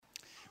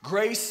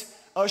Grace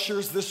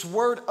ushers, this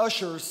word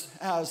ushers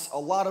has a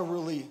lot of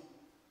really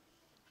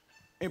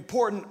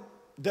important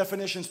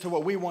definitions to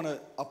what we want to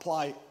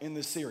apply in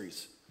this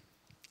series.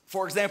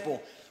 For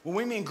example, when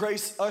we mean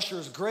grace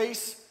ushers,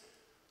 grace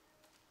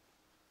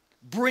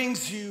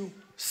brings you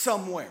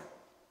somewhere.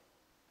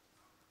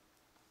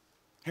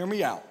 Hear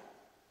me out.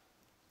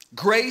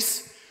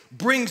 Grace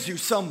brings you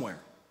somewhere.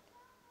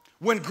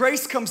 When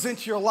grace comes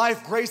into your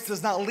life, grace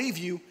does not leave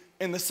you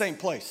in the same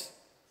place.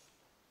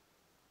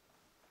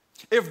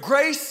 If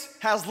grace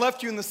has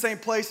left you in the same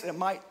place, it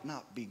might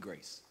not be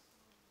grace.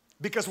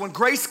 Because when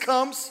grace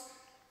comes,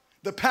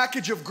 the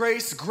package of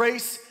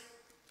grace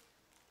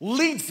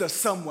leads us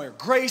somewhere.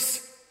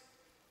 Grace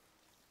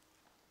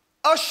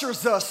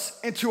ushers us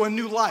into a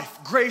new life.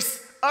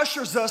 Grace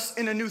ushers us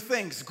into new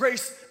things.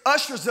 Grace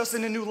ushers us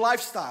in a new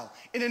lifestyle,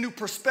 in a new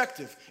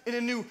perspective, in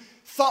a new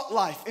thought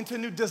life, into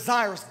new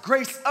desires.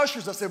 Grace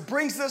ushers us. It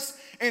brings us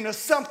into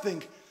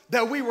something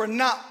that we were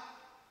not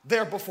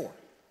there before.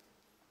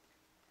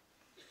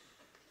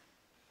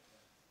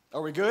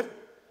 Are we good?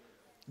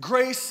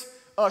 Grace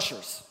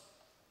ushers.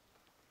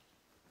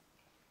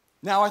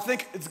 Now, I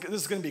think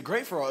this is going to be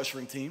great for our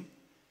ushering team,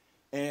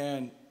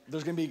 and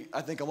there's going to be,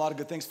 I think, a lot of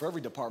good things for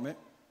every department,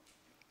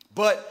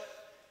 but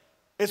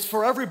it's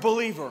for every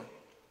believer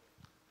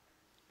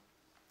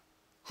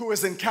who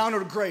has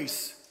encountered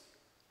grace,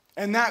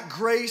 and that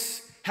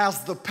grace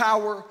has the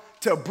power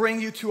to bring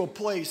you to a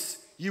place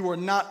you were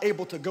not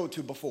able to go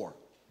to before.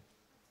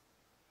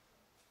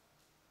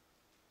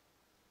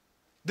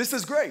 This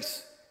is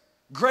grace.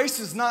 Grace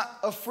is not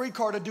a free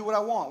card to do what I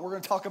want. We're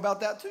going to talk about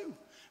that too.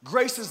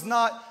 Grace is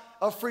not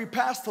a free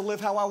pass to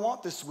live how I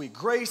want this week.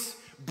 Grace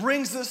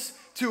brings us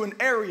to an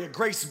area.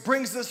 Grace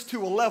brings us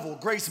to a level.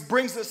 Grace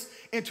brings us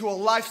into a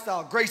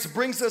lifestyle. Grace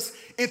brings us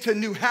into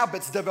new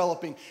habits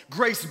developing.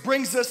 Grace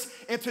brings us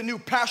into new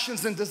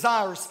passions and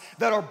desires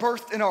that are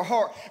birthed in our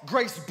heart.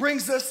 Grace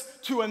brings us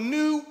to a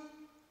new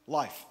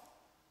life.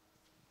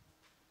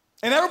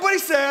 And everybody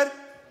said,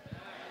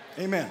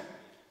 amen.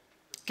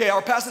 Okay,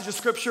 our passage of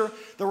scripture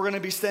that we're going to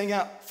be staying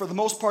at for the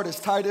most part is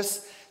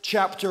Titus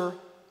chapter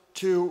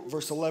 2,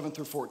 verse 11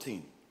 through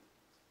 14.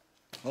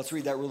 Let's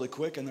read that really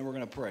quick and then we're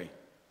going to pray.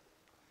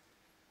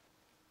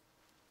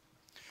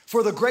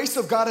 For the grace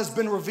of God has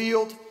been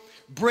revealed,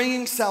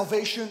 bringing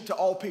salvation to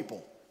all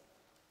people.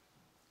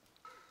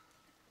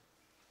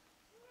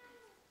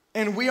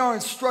 And we are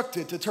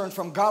instructed to turn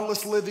from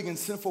godless living and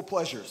sinful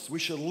pleasures. We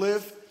should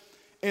live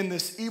in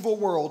this evil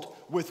world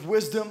with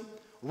wisdom,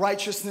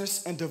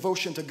 righteousness, and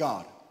devotion to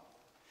God,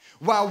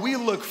 while we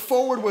look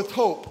forward with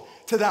hope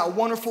to that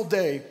wonderful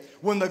day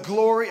when the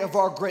glory of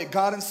our great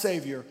God and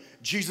Savior,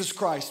 Jesus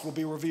Christ, will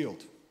be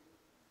revealed.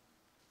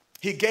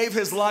 He gave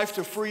his life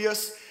to free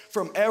us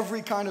from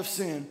every kind of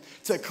sin,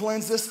 to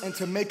cleanse us and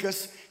to make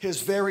us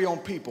his very own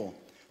people,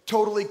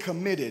 totally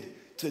committed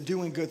to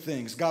doing good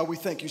things. God, we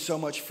thank you so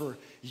much for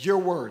your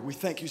word. We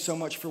thank you so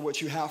much for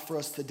what you have for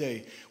us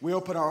today. We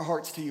open our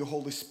hearts to you,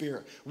 Holy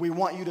Spirit. We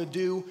want you to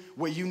do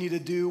what you need to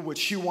do,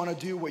 what you want to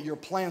do, what your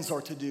plans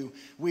are to do.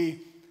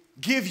 We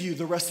give you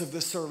the rest of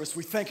this service.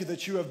 We thank you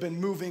that you have been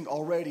moving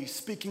already,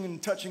 speaking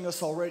and touching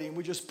us already. And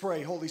we just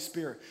pray, Holy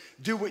Spirit,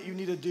 do what you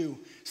need to do.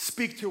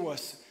 Speak to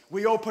us.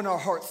 We open our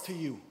hearts to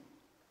you.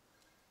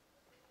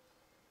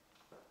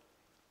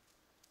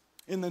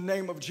 In the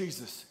name of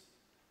Jesus.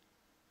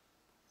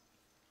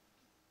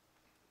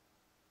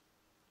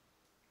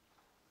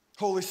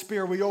 Holy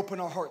Spirit, we open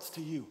our hearts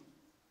to you.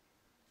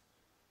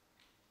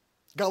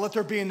 God, let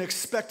there be an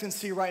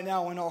expectancy right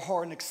now in our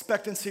heart, an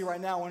expectancy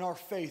right now in our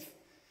faith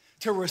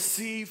to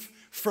receive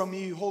from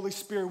you. Holy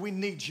Spirit, we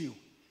need you.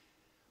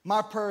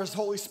 My prayer is,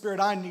 Holy Spirit,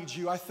 I need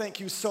you. I thank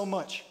you so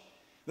much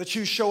that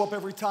you show up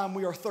every time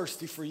we are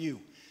thirsty for you.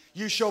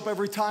 You show up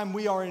every time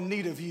we are in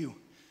need of you.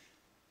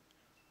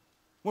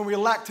 When we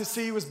lack to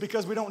see you is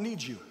because we don't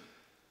need you.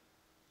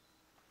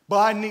 But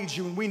I need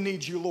you and we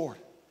need you, Lord.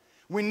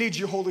 We need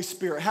you, Holy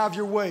Spirit. Have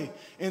your way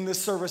in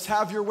this service.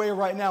 Have your way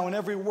right now in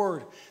every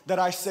word that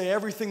I say,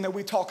 everything that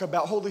we talk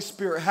about. Holy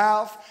Spirit,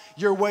 have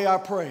your way, I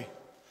pray.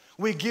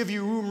 We give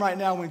you room right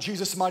now in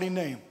Jesus' mighty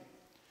name.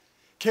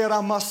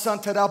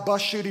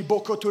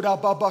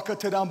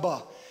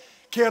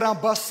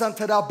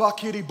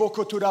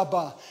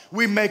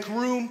 We make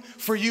room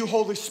for you,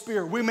 Holy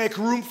Spirit. We make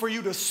room for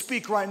you to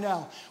speak right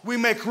now. We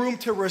make room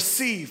to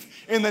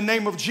receive in the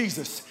name of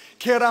Jesus.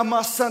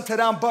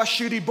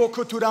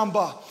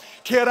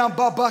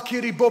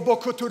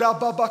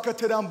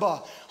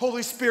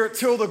 Holy Spirit,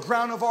 till the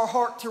ground of our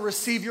heart to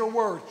receive your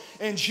word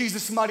in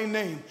Jesus' mighty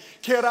name.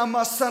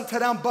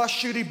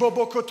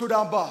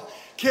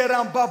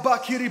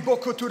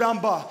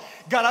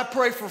 God, I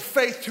pray for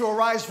faith to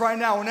arise right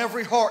now in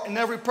every heart and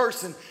every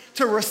person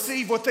to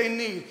receive what they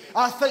need.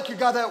 I thank you,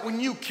 God, that when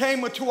you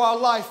came into our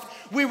life,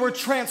 we were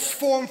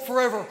transformed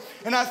forever.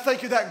 And I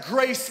thank you that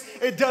grace,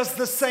 it does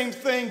the same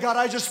thing. God,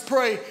 I just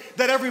pray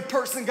that every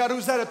person, God,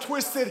 who's at a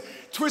twisted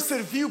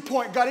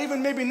viewpoint, God,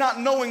 even maybe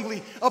not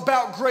knowingly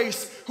about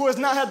grace, who has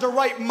not had the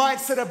right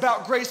mindset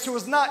about grace, who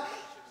has not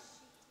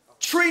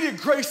treated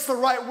grace the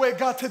right way,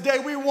 God, today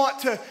we want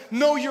to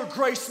know your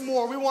grace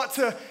more. We want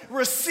to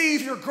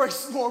receive your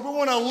grace more. We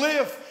want to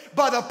live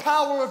by the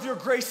power of your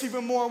grace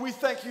even more. We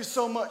thank you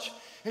so much.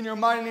 In your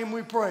mighty name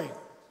we pray.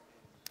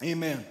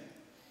 Amen.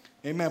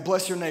 Amen.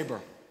 Bless your neighbor.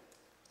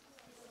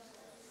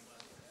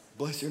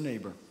 Bless your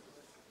neighbor.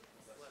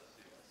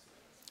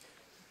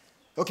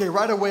 Okay,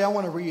 right away I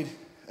want to read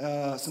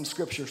some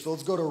scripture. So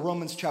let's go to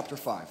Romans chapter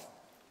 5.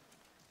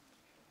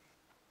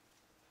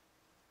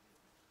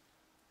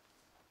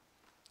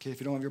 Okay, if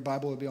you don't have your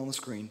Bible, it'll be on the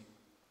screen.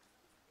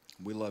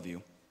 We love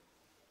you.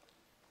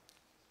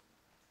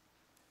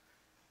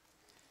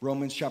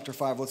 Romans chapter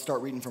 5, let's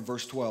start reading from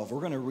verse 12. We're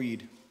going to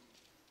read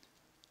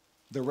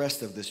the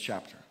rest of this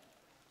chapter.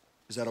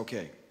 Is that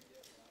okay?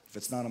 If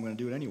it's not, I'm going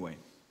to do it anyway.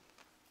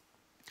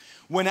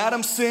 When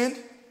Adam sinned,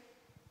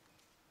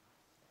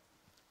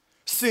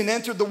 sin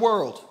entered the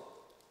world.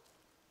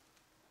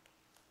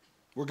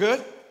 We're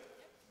good?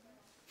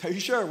 Are you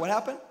sure? What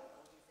happened?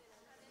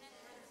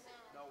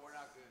 No, we're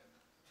not good.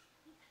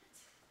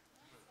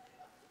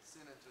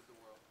 Sin entered the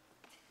world.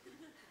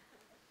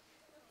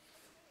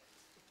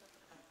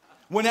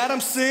 When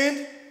Adam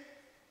sinned,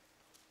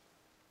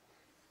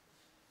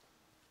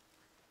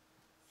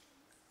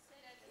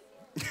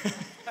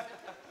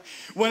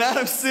 when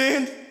Adam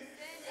sinned,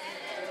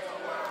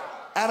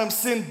 Adam's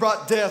sin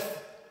brought death.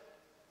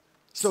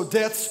 So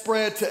death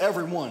spread to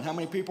everyone. How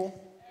many people?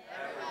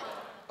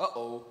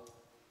 Uh-oh.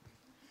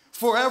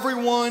 For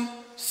everyone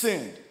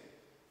sinned.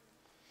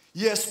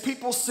 Yes,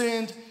 people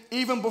sinned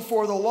even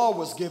before the law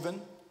was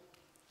given.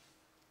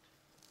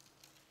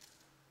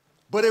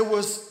 But it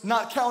was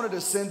not counted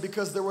as sin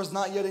because there was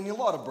not yet any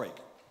law to break.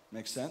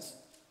 Makes sense?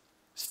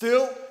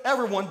 Still,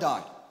 everyone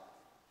died.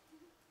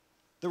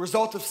 The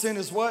result of sin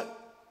is what?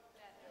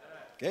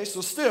 Okay,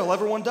 so still,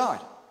 everyone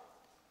died.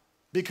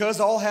 Because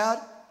all had,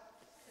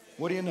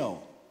 what do you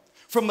know?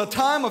 From the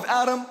time of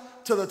Adam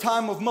to the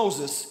time of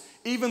Moses,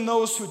 even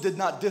those who did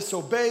not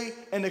disobey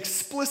an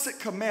explicit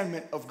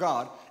commandment of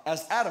God,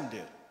 as Adam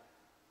did.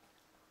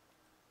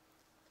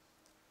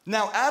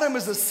 Now, Adam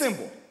is a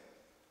symbol,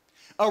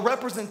 a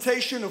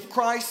representation of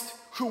Christ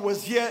who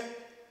was yet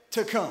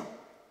to come.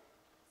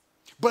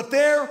 But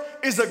there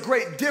is a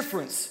great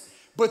difference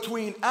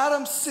between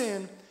Adam's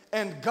sin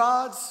and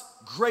God's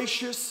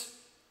gracious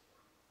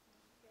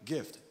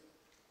gift.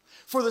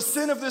 For the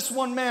sin of this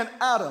one man,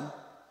 Adam,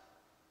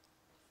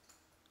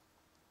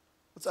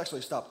 let's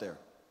actually stop there.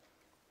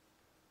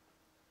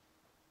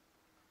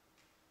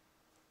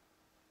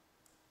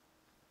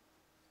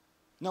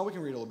 No, we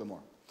can read a little bit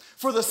more.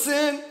 For the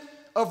sin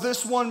of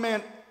this one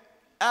man,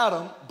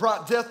 Adam,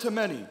 brought death to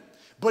many.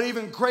 But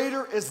even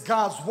greater is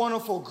God's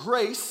wonderful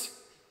grace.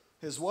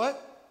 His what?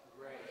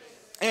 Grace.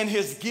 And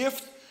his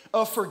gift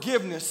of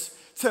forgiveness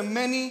to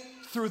many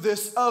through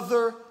this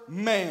other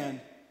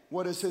man.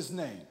 What is his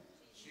name?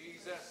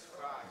 Jesus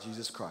Christ.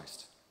 Jesus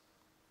Christ.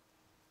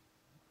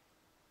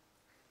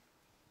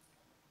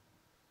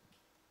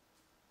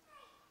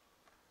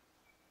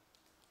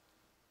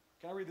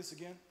 Can I read this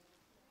again?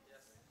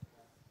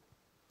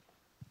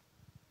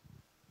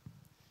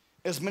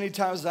 As many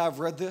times as I've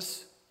read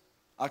this,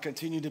 I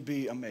continue to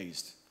be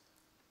amazed.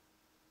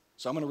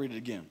 So I'm going to read it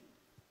again.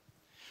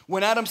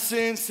 When Adam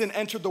sinned, sin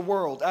entered the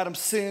world. Adam's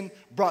sin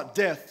brought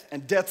death,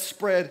 and death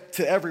spread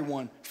to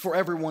everyone, for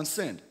everyone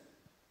sinned.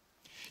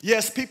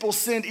 Yes, people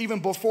sinned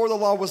even before the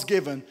law was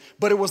given,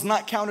 but it was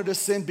not counted as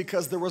sin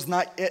because there was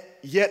not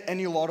yet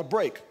any law to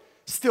break.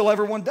 Still,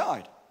 everyone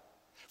died.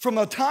 From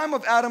the time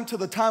of Adam to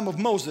the time of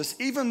Moses,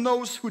 even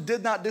those who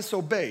did not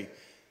disobey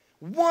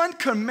one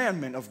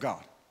commandment of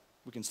God.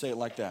 We can say it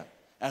like that,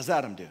 as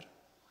Adam did.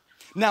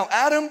 Now,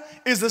 Adam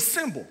is a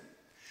symbol,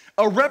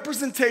 a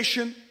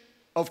representation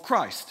of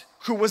Christ,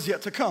 who was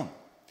yet to come.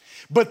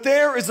 But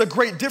there is a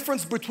great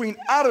difference between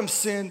Adam's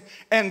sin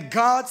and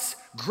God's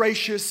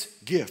gracious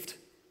gift.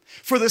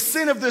 For the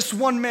sin of this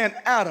one man,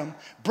 Adam,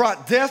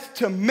 brought death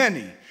to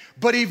many.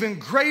 But even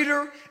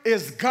greater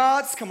is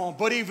God's,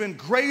 but even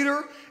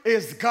greater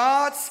is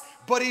God's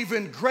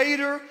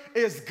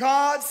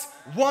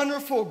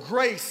wonderful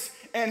grace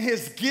and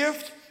his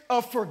gift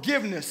of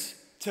forgiveness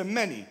to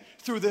many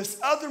through this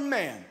other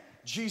man,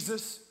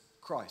 Jesus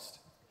Christ.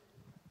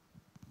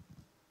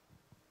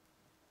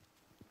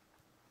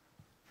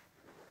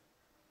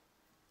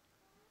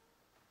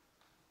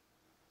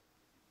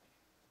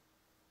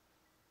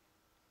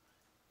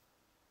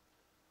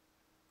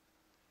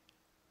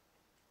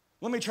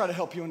 Let me try to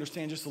help you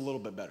understand just a little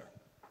bit better.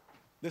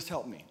 This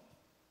helped me.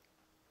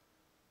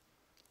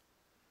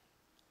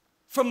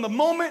 From the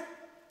moment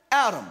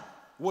Adam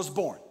was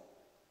born,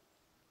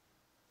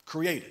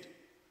 created,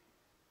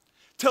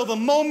 till the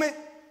moment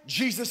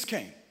Jesus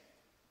came.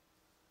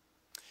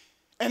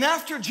 And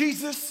after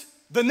Jesus,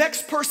 the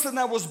next person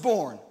that was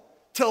born,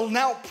 till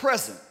now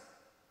present,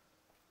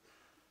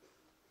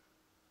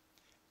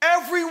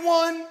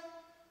 everyone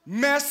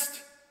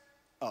messed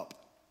up.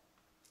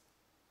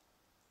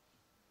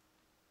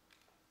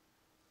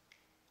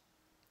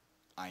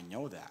 I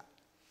know that.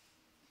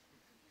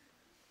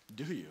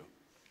 Do you?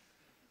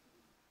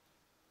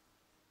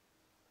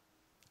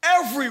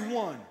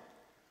 everyone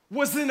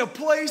was in a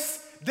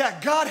place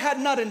that God had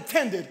not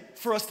intended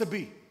for us to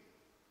be.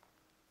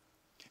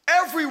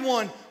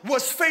 Everyone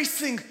was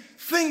facing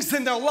things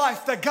in their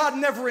life that God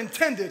never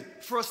intended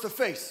for us to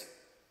face.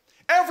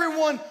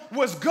 Everyone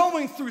was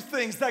going through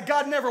things that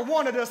God never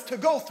wanted us to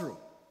go through.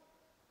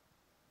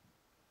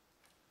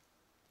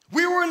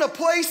 We were in a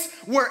place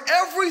where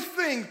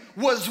everything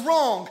was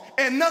wrong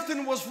and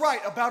nothing was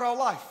right about our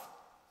life.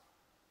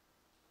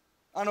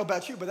 I don't know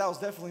about you, but that was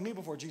definitely me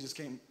before Jesus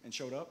came and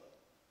showed up.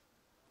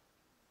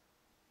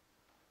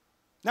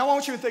 Now I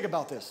want you to think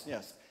about this.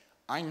 Yes,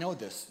 I know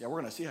this. Yeah, we're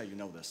going to see how you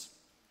know this.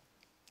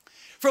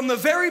 From the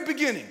very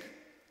beginning,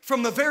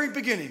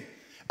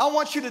 I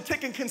want you to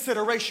take in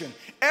consideration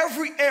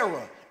every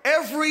era,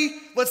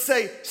 let's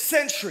say,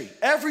 century,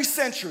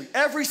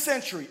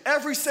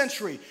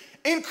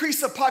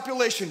 increase of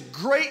population,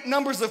 great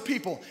numbers of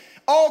people,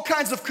 all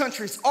kinds of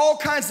countries, all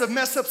kinds of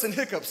mess ups and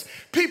hiccups,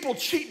 people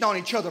cheating on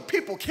each other,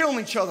 people killing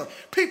each other,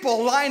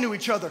 people lying to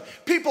each other,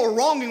 people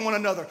wronging one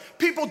another,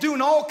 people doing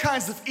all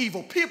kinds of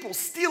evil, people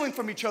stealing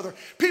from each other,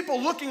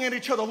 people looking at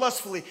each other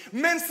lustfully,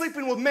 men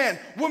sleeping with men,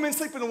 women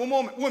sleeping with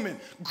women,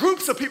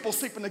 groups of people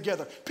sleeping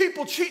together,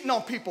 people cheating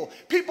on people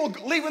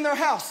leaving their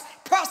house,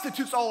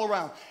 prostitutes all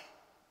around.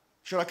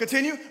 Should I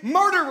continue?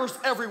 Murderers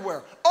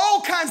everywhere,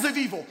 all kinds of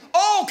evil,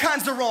 all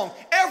kinds of wrong,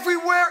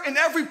 everywhere, in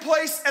every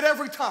place, at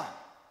every time.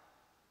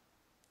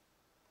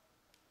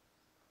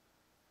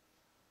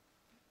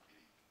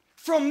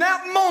 From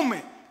that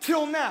moment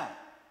till now.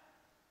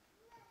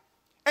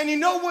 And you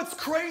know what's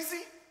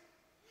crazy?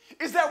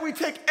 Is that we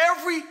take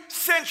every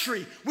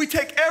century, we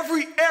take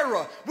every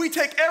era, we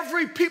take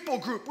every people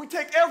group, we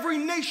take every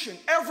nation,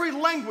 every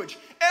language,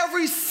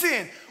 every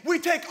sin. We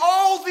take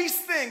all these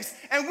things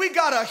and we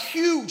got a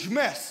huge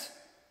mess.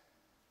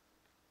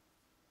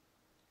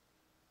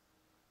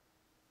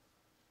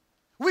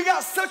 We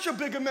got such a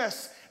big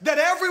mess that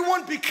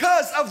everyone,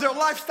 because of their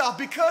lifestyle,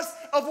 because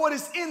of what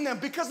is in them,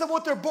 because of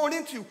what they're born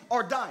into,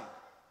 are dying.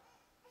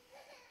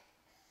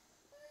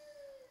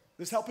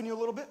 This helping you a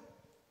little bit?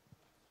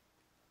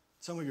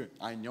 Some of you,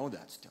 I know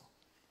that still.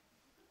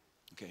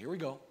 Okay, here we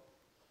go.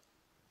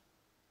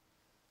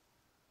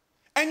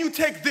 And you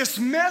take this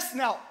mess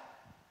now.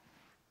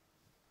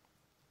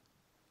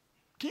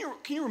 Can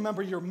you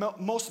remember your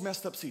most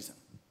messed up season?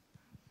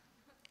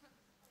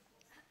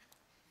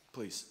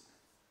 Please.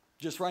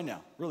 Just right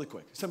now, really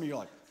quick. Some of you are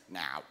like,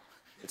 now.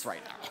 It's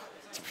right now.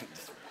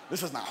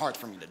 This is not hard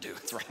for me to do.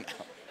 It's right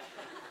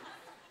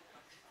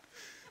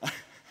now.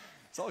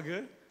 It's all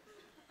good.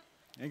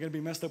 Ain't gonna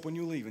be messed up when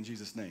you leave in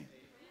Jesus' name.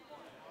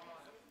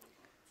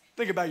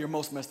 Think about your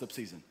most messed up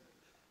season.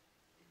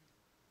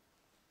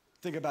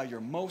 Think about your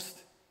most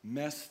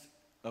messed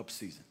up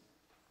season.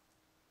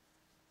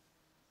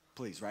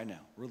 Please, right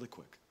now, really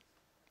quick.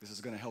 This is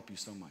gonna help you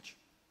so much.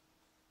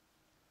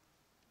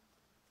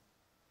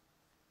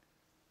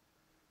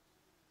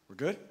 We're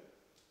good?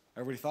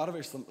 Everybody thought of it,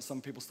 or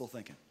some people still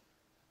thinking?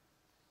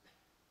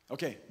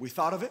 Okay, we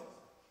thought of it.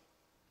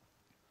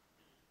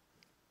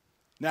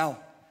 Now,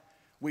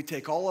 we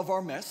take all of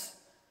our mess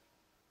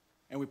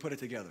and we put it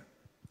together.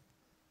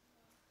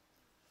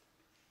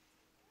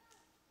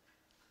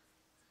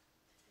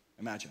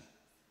 Imagine.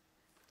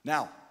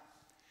 Now,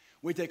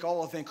 we take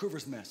all of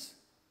Vancouver's mess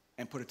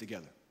and put it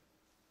together.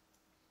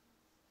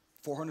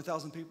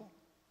 400,000 people?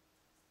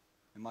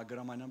 Am I good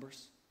on my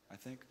numbers? I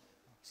think,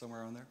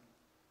 somewhere around there.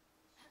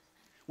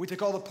 We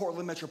take all the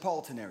Portland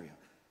metropolitan area,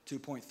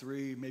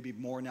 2.3, maybe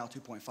more now,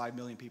 2.5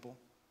 million people.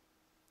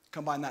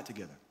 Combine that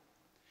together.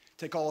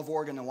 Take all of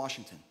Oregon and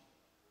Washington.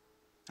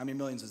 How many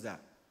millions is that?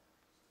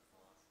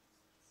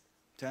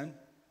 10?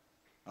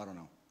 I don't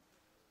know.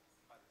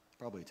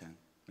 Probably 10,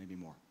 maybe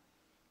more.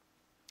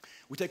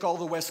 We take all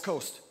the West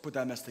Coast, put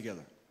that mess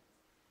together.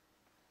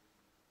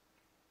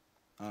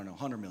 I don't know,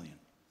 100 million.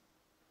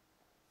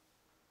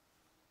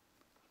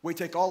 We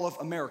take all of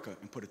America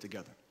and put it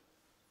together.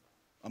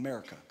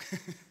 America.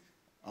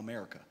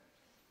 America.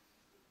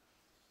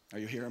 Are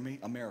you hearing me?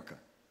 America.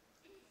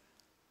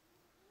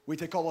 We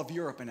take all of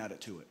Europe and add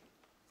it to it.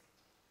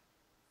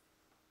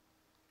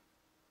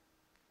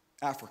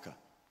 Africa.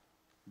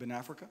 Been to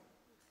Africa?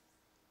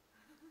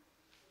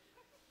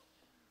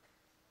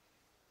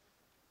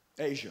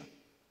 Asia.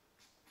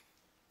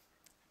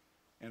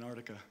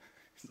 Antarctica.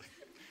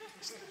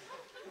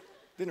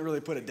 Didn't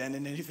really put a dent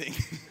in anything.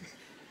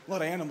 A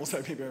lot of animals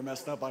that maybe are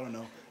messed up, I don't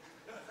know.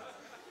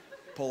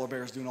 Polar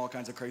bears doing all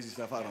kinds of crazy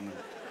stuff, I don't know.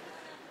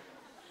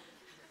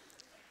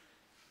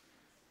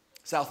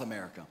 South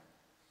America.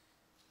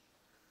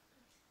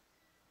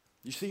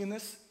 You seeing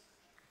this?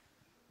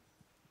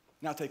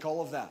 Now take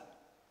all of that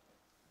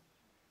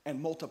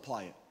and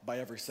multiply it by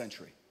every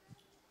century.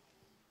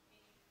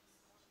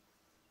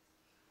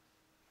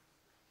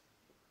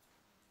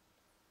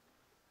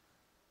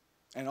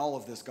 And all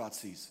of this God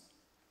sees.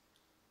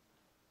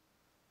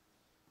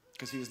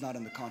 Because he is not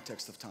in the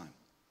context of time.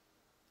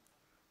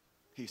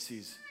 He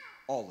sees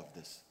all of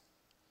this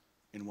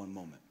in one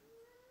moment.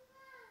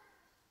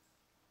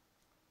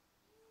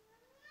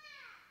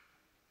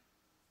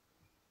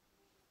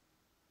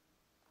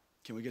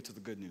 Can we get to the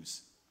good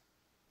news?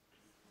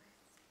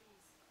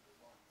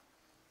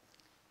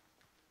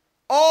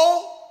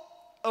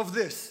 All of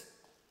this,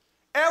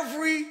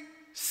 every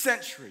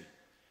century,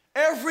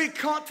 every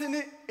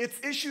continent, its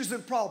issues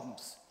and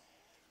problems,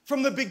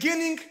 from the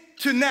beginning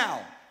to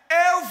now,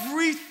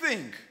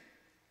 everything,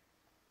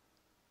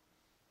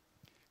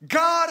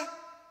 God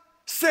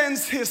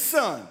sends his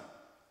son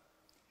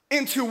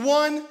into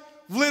one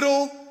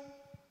little,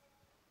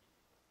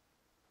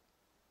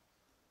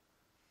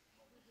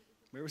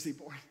 where was he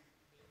born?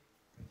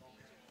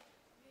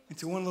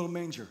 Into one little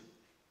manger.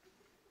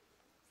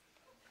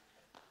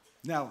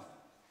 Now,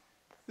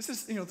 this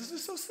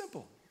is so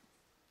simple.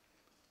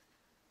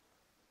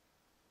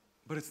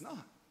 But it's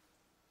not.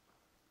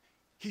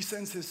 He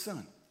sends his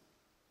son,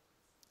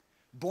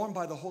 born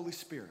by the Holy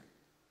Spirit,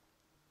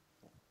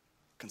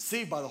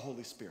 conceived by the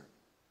Holy Spirit.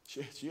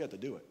 She had to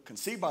do it.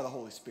 Conceived by the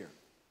Holy Spirit.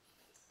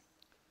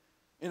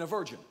 In a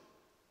virgin.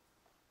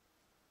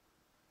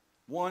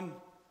 One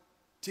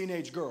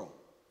teenage girl.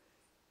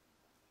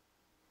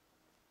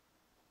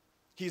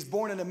 He's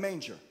born in a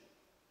manger.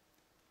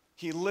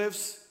 He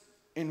lives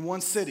in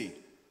one city,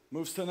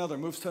 moves to another,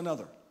 moves to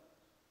another.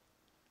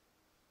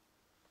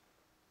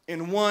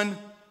 In one,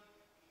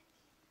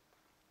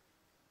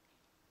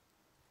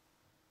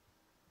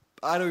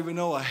 I don't even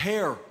know,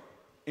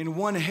 in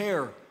one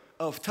hair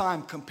of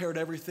time compared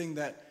to everything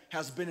that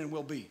has been and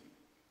will be.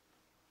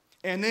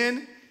 And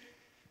then,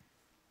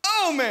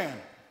 oh man,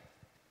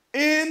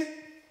 in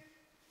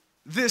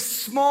this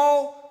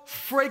small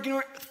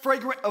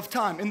fragrant of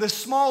time, in this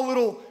small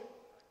little,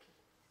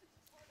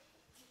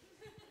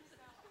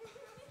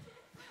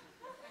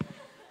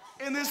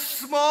 in this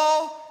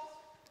small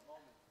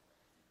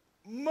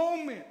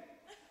moment,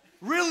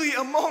 really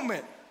a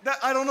moment, that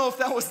I don't know if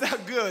that was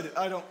that good,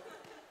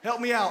 help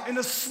me out, in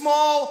a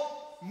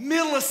small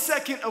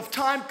millisecond of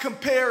time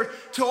compared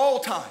to all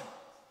time,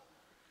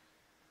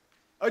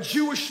 a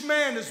Jewish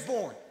man is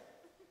born,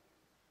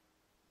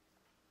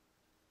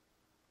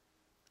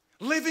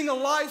 living a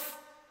life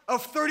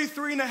of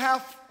 33 and a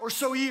half or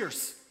so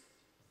years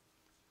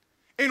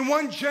in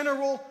one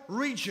general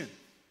region,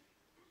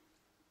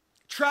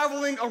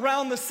 traveling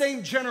around the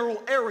same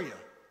general area.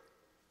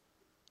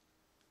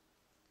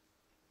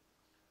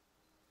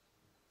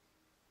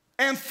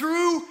 And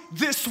through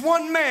this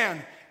one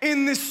man,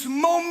 in this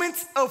moment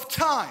of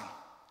time,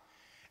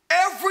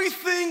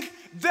 everything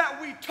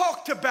that we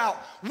talked about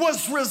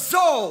was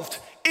resolved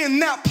in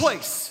that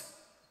place.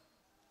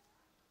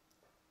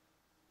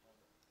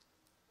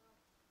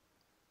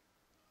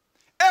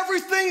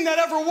 Everything that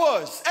ever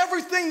was,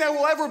 everything that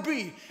will ever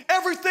be,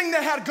 everything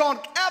that had gone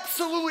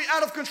absolutely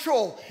out of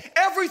control,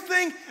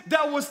 everything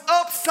that was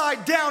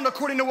upside down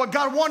according to what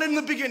God wanted in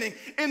the beginning,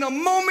 in a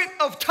moment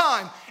of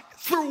time,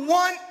 through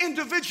one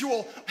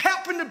individual,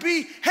 happened to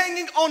be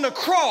hanging on a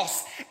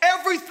cross.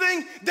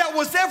 Everything that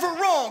was ever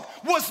wrong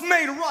was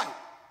made right.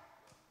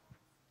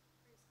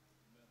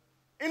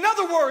 In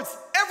other words,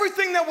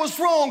 everything that was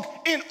wrong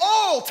in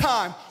all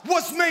time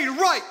was made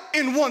right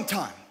in one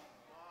time.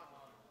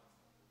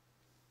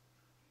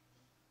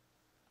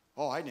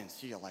 Oh, I didn't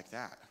see it like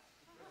that.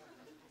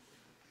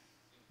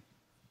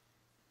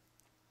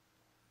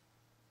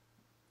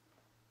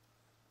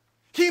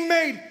 He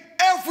made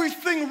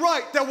everything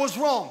right that was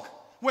wrong.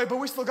 Wait, but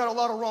we still got a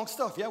lot of wrong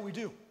stuff. Yeah, we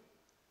do.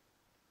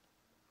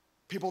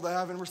 People that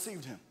haven't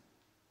received him.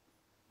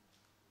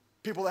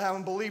 People that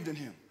haven't believed in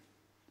him.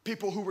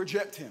 People who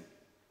reject him.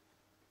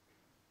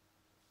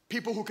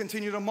 People who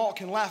continue to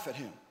mock and laugh at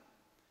him.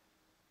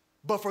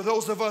 But for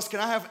those of us, can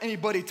I have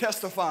anybody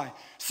testify?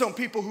 Some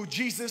people who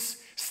Jesus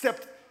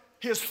stepped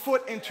his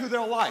foot into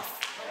their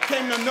life,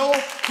 came to know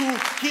who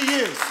he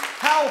is,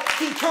 how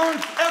he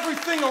turned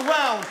everything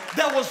around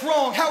that was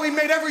wrong, how he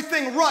made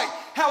everything right,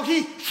 how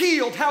he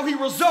healed, how he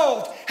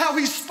resolved, how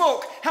he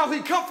spoke, how he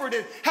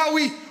comforted, how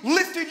he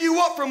lifted you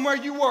up from where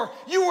you were.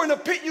 You were in a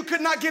pit you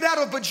could not get out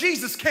of, but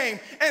Jesus came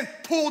and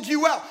pulled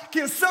you out.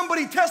 Can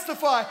somebody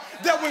testify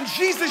that when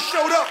Jesus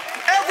showed up,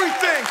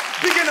 everything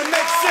began to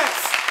make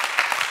sense?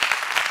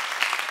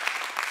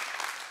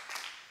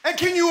 And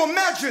can you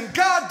imagine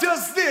God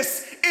does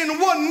this in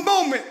one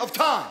moment of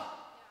time?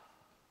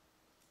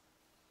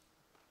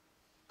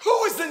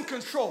 Who is in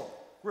control,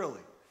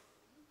 really?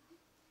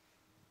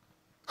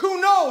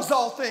 Who knows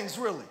all things,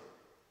 really?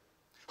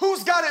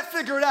 Who's got it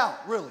figured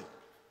out, really?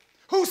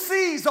 Who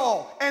sees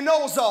all and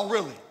knows all,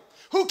 really?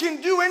 Who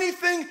can do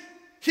anything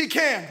he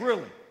can,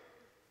 really?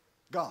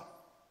 God.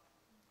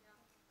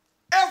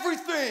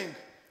 Everything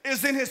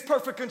is in his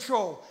perfect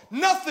control.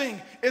 Nothing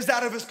is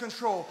out of his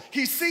control.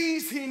 He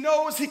sees, he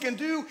knows, he can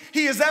do.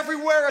 He is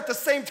everywhere at the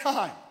same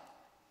time.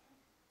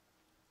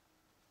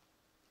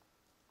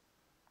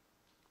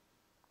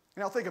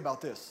 Now think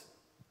about this.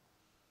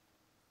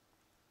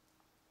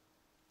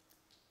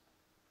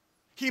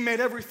 He made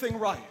everything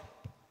right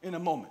in a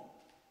moment.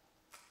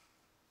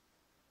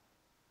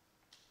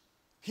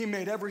 He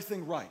made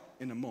everything right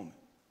in a moment.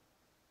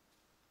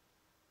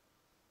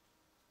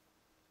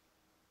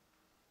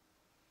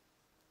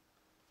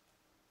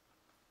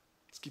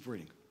 Let's keep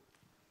reading.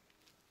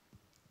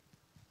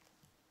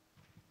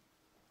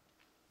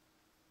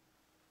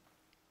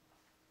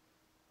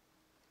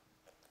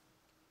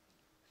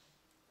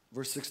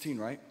 Verse 16,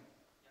 right?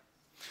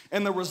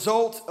 And the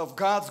result of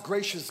God's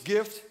gracious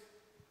gift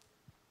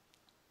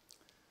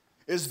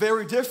is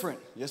very different.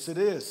 Yes, it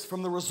is.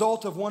 From the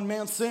result of one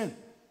man's sin.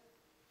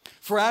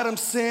 For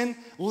Adam's sin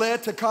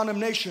led to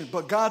condemnation,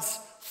 but God's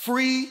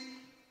free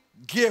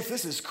gift,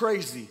 this is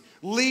crazy,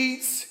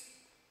 leads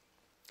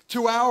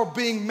to our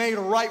being made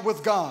right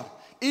with God,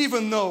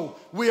 even though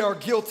we are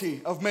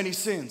guilty of many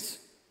sins.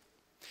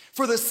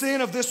 For the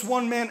sin of this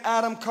one man,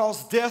 Adam,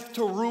 caused death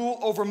to rule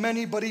over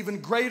many, but even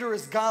greater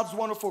is God's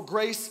wonderful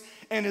grace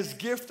and his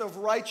gift of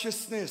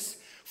righteousness.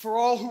 For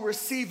all who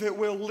receive it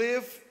will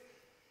live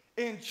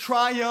in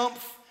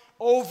triumph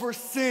over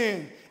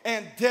sin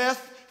and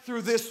death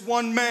through this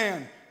one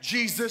man,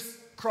 Jesus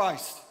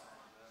Christ.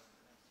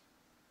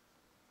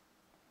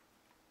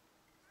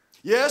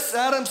 Yes,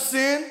 Adam's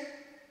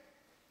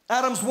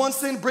one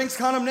sin brings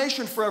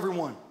condemnation for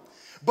everyone.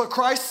 But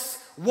Christ's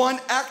one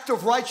act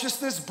of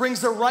righteousness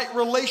brings a right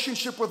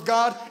relationship with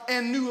God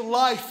and new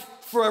life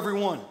for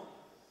everyone.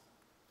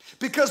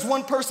 Because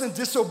one person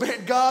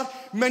disobeyed God,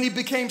 many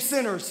became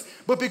sinners.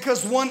 But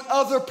because one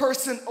other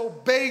person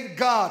obeyed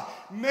God,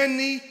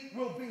 many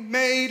will be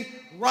made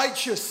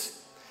righteous.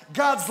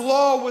 God's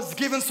law was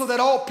given so that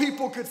all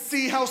people could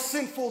see how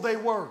sinful they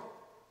were.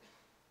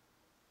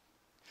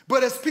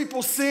 But as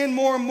people sinned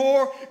more and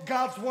more,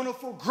 God's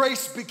wonderful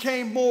grace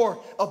became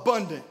more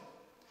abundant.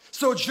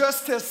 So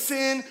just as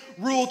sin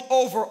ruled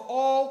over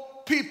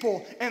all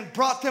people and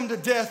brought them to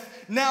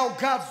death, now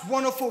God's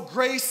wonderful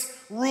grace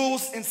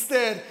rules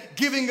instead,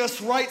 giving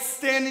us right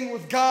standing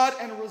with God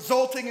and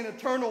resulting in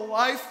eternal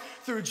life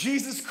through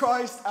Jesus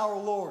Christ our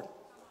Lord.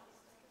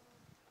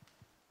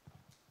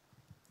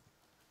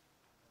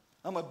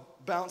 I'm going to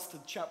bounce to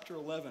chapter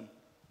 11.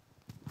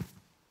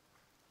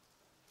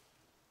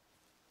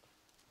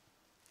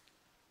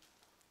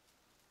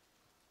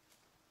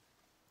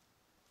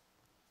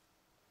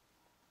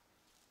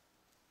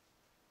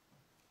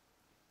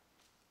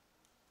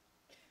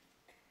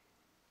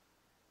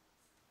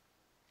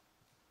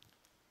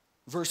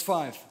 Verse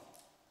 5.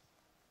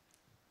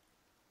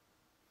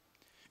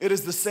 It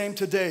is the same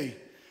today,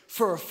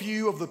 for a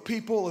few of the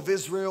people of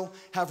Israel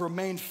have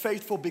remained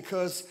faithful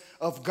because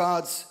of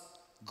God's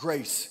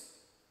grace,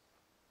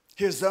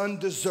 his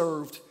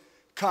undeserved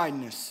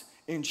kindness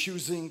in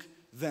choosing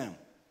them.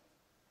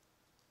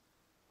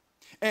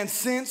 And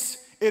since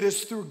it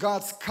is through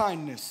God's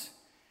kindness,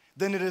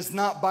 then it is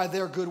not by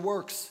their good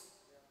works.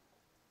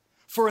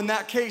 For in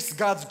that case,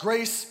 God's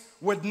grace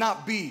would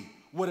not be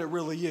what it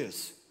really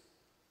is.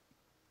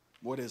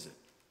 What is it?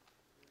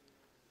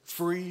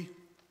 Free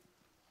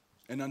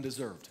and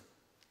undeserved.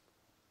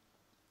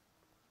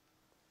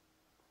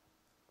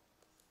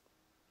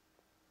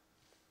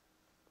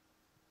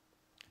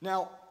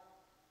 Now,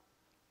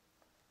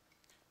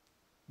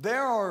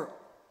 there are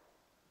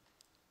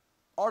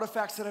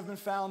artifacts that have been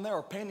found, there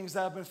are paintings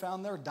that have been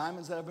found, there are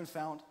diamonds that have been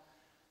found.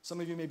 Some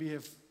of you maybe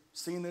have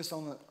seen this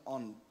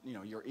on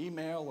your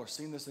email, or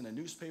seen this in a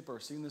newspaper,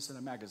 or seen this in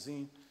a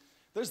magazine.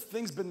 There's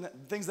things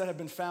that have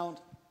been found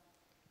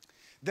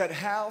that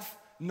have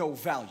no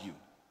value,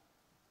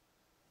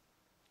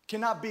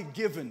 cannot be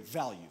given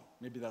value.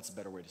 Maybe that's a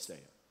better way to say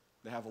it.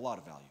 They have a lot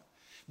of value.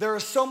 There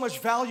is so much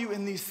value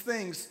in these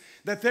things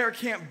that there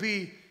can't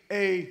be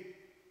a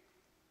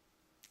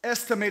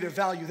estimated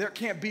value. There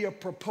can't be a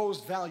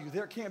proposed value.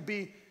 There can't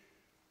be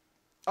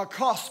a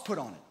cost put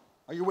on it.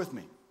 Are you with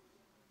me?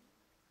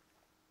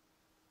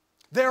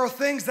 There are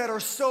things that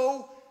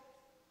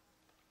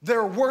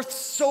they're worth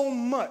so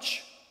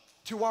much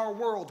to our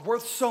world,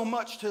 worth so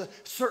much to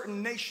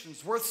certain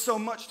nations, worth so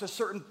much to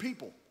certain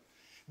people,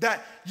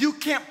 that you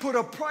can't put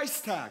a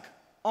price tag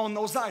on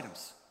those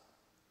items.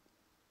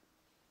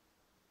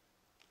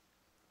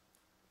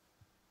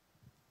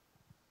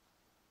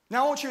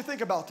 Now I want you to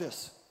think about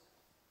this.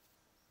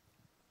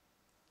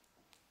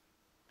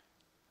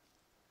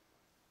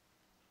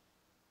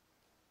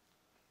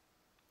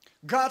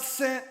 God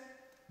sent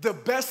the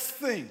best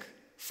thing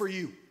for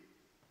you.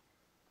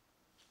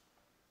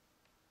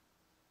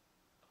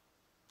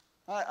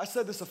 I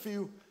said this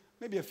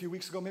maybe a few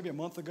weeks ago, maybe a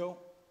month ago.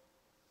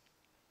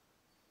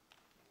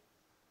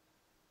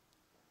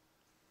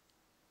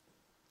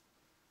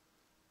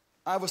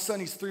 I have a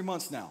son, he's 3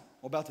 months now,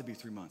 about to be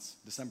 3 months,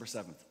 December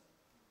 7th.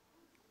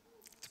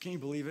 So can you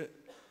believe it?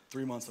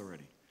 3 months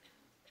already.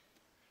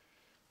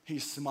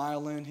 He's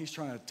smiling, he's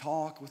trying to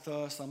talk with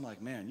us. I'm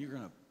like, man,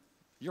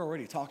 you're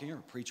already talking, you're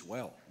going to preach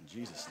well in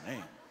Jesus'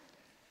 name.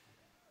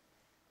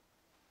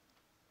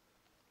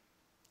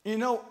 You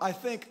know, I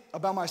think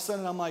about my son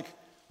and I'm like,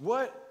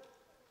 what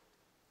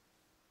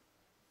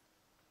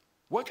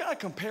can I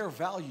compare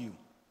value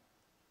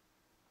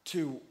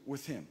to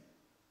with him?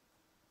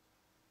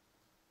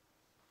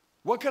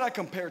 What could I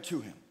compare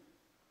to him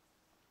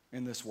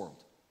in this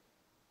world?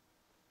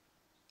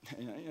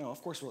 You know,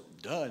 of course,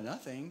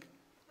 nothing.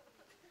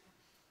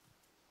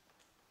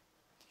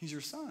 He's your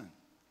son.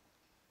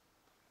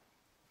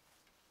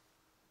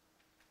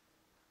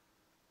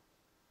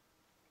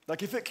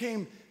 Like if it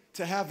came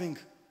to having,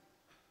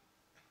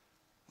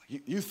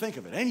 you think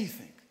of it,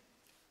 anything,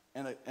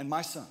 and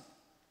my son,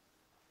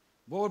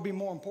 What would be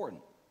more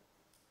important?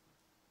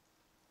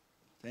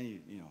 Then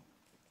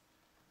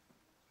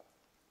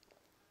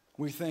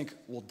we think,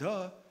 well,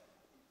 duh,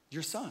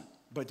 your son.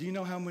 But do you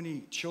know how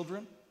many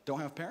children don't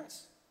have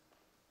parents?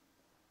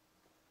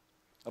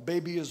 A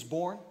baby is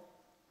born,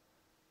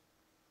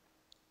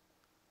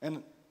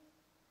 and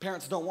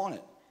parents don't want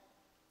it.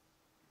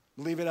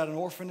 Leave it at an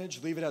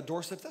orphanage, leave it at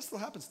doorsteps. That still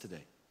happens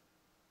today.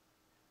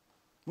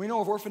 We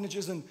know of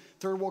orphanages in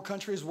third world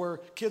countries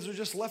where kids are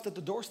just left at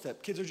the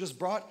doorstep. Kids are just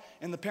brought,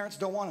 and the parents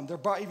don't want them. They're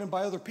brought even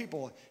by other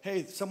people.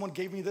 Hey, someone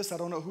gave me this. I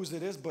don't know whose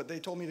it is, but they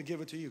told me to give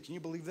it to you. Can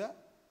you believe that?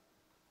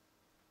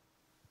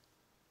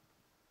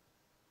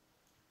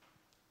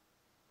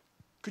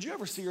 Could you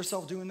ever see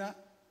yourself doing that?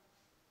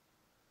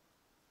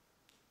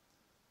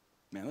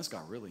 Man, this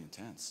got really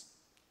intense.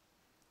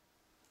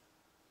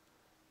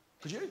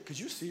 Could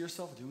you see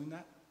yourself doing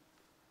that?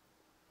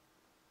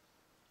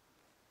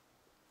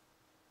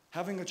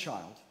 Having a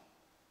child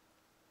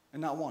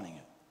and not wanting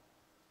it.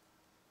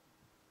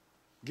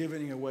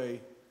 Giving it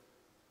away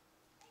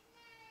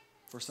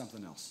for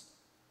something else.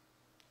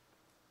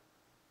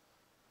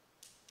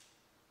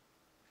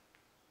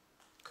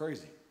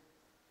 Crazy.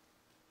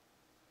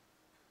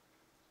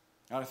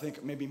 I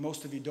think maybe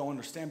most of you don't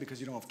understand because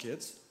you don't have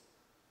kids.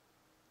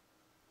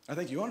 I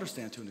think you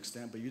understand to an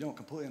extent, but you don't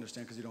completely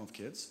understand because you don't have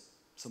kids.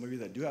 Some of you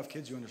that do have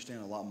kids, you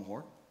understand a lot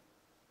more.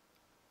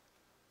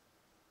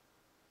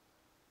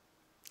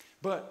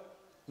 But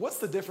what's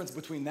the difference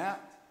between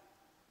that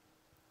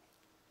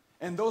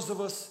and those of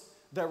us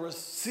that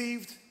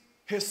received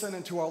his son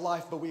into our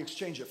life, but we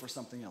exchange it for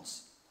something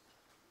else?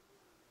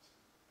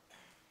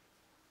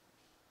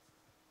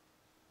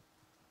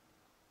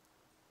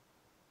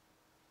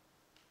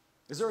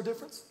 Is there a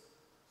difference?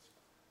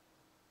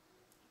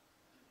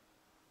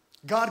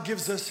 God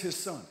gives us his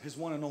son, his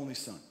one and only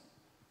son.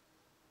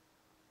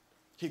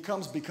 He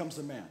comes, becomes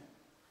a man.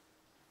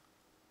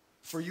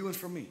 For you and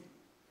for me.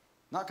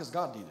 Not because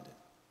God needed it.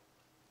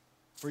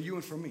 For you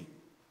and for me.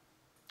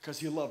 Because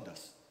he loved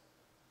us.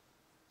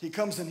 He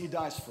comes and he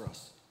dies for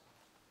us.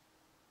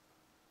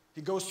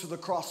 He goes to the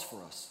cross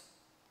for us.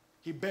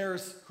 He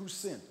bears whose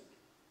sin?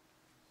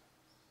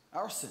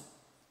 Our sin.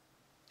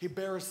 He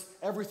bears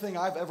everything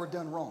I've ever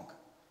done wrong.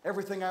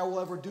 Everything I will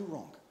ever do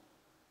wrong.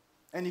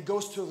 And he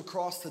goes to the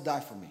cross to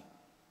die for me.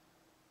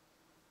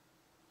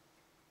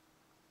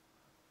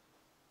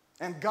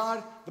 And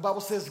God, the Bible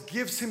says,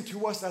 gives him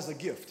to us as a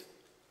gift.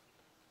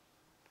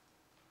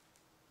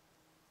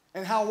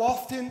 And how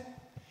often,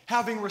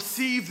 having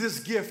received this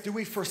gift, do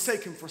we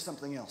forsake him for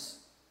something else?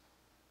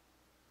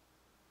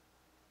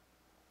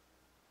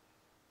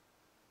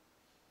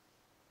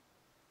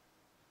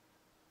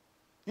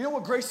 You know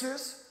what grace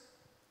is?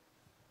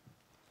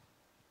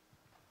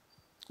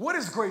 What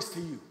is grace to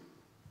you?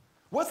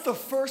 What's the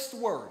first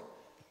word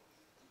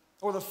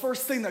or the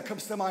first thing that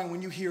comes to mind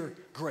when you hear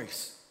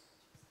grace?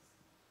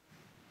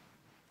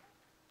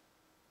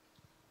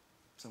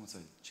 Someone say,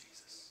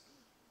 Jesus.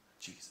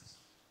 Jesus.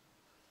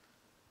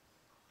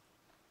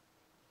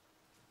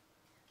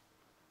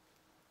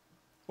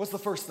 What's the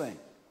first thing?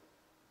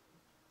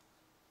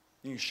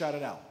 You can shout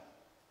it out.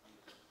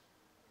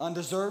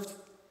 Undeserved?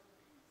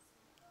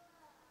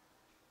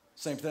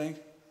 Same thing.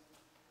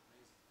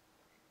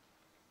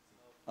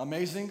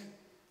 Amazing?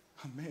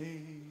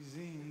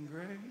 Amazing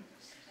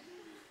grace.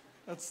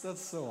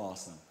 That's so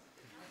awesome.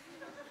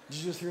 Did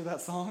you just hear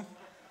that song?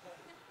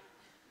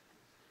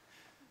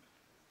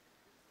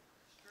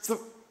 So,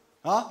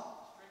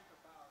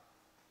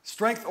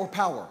 Strength or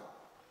power?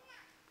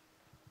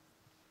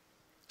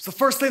 It's the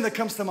first thing that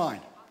comes to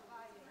mind.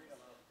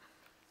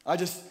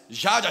 That's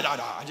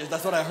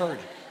what I heard.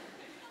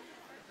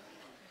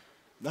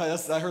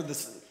 I heard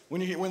this.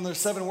 When there's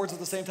 7 words at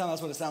the same time,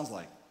 that's what it sounds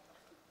like.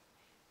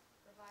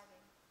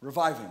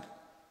 Reviving.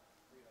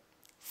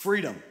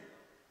 Freedom.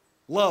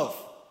 Love.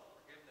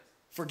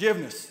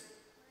 Forgiveness.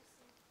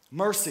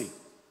 Mercy.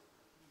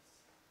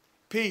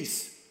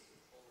 Peace.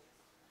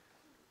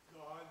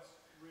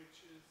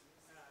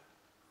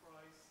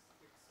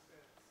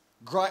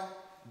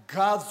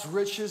 God's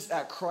riches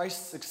at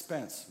Christ's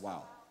expense.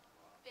 Wow.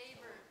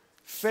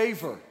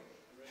 Favor.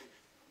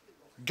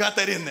 Got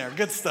that in there.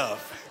 Good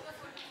stuff.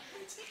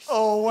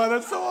 Oh, wow,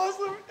 that's so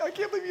awesome. I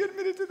can't believe you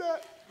admitted to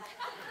that.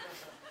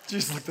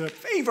 Jesus looked at it.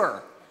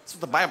 Favor. That's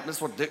what the Bible,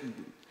 that's what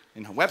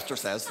Webster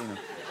says. You know.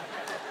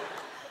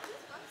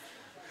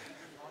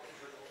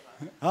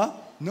 Huh?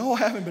 No, I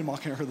haven't been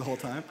mocking her the whole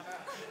time.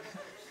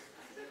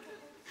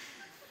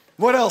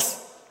 What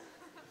else?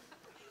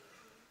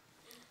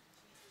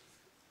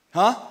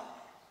 Huh?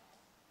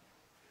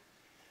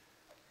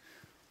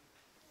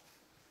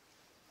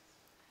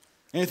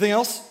 Anything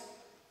else?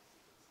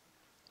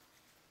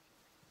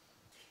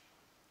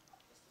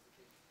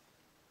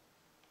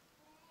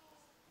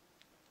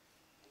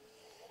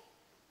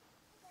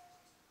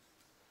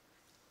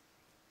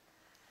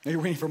 Are you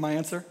waiting for my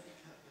answer?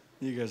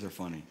 You guys are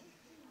funny.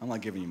 I'm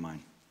not giving you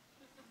mine.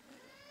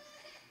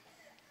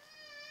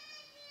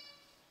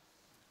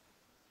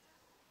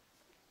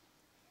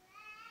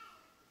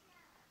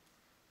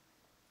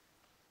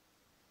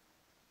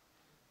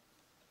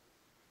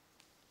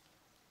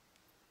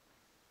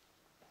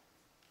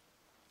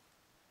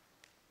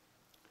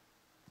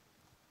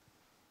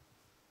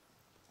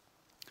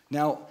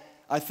 Now,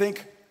 I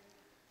think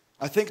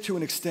to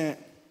an extent,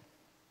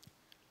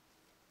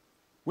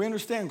 we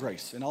understand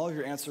grace, and all of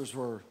your answers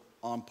were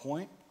on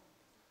point.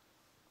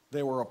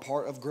 They were a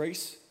part of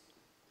grace.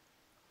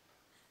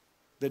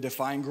 They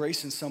define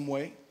grace in some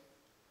way,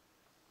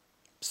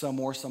 some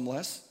more, some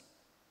less.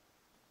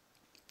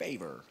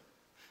 Favor.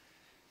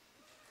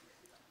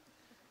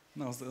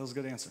 No, that was a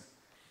good answer.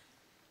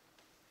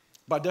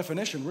 By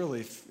definition,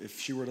 really, if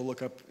she were to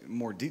look up in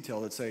more detail,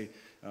 it'd say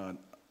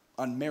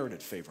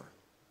unmerited favor.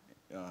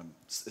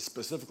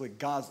 Specifically,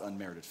 God's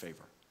unmerited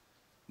favor.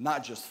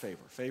 Not just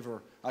favor.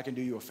 Favor, I can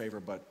do you a favor,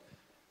 but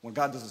when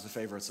God does us a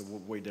favor, it's a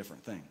way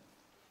different thing.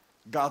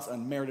 God's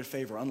unmerited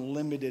favor,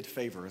 unlimited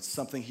favor. It's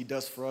something he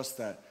does for us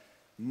that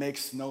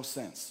makes no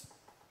sense.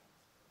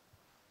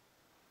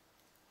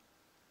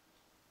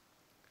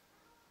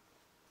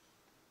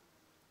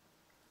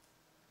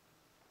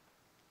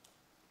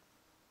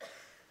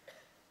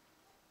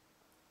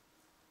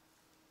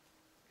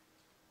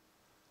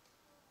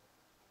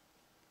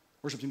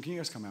 Worship team, can you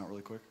guys come out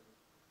really quick?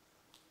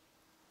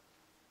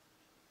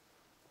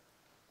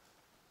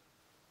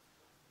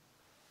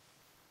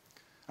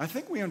 I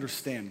think we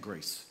understand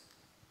grace.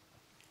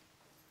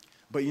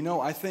 But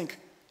I think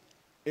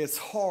it's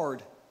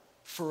hard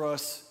for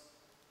us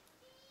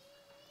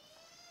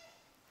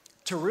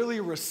to really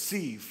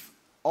receive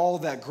all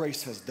that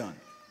grace has done.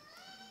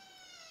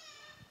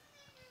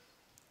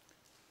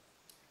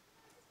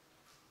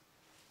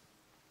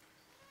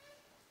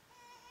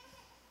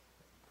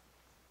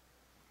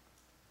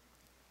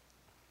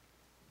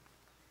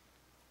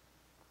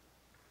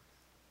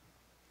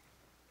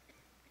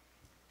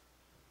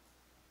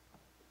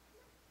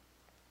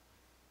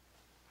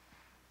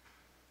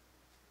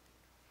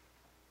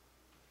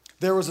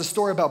 There was a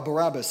story about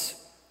Barabbas.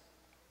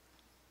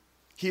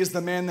 He is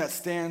the man that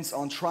stands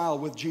on trial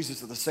with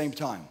Jesus at the same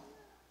time.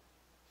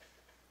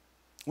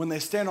 When they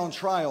stand on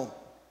trial,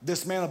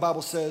 this man, the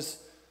Bible says,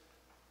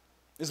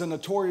 is a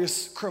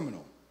notorious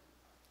criminal.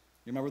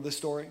 You remember this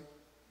story?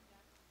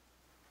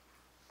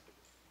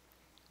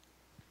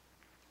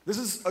 This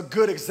is a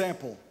good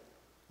example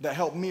that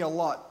helped me a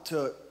lot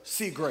to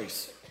see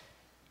grace.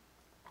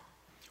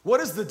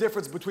 What is the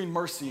difference between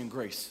mercy and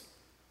grace?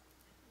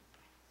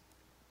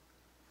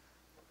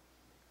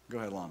 Go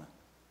ahead, Lana.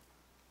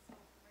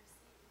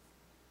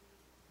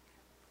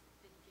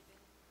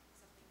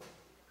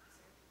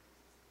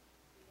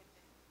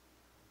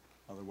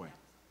 Other way.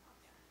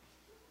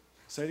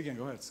 Say it again.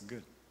 Go ahead. It's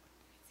good.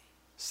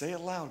 Say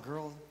it loud,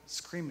 girl.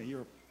 Scream it.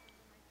 You're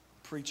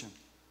preaching.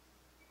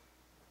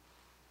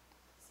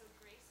 So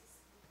grace is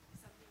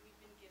something we've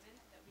been given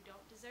that we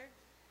don't deserve,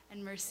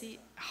 and mercy.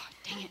 Oh,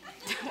 dang it!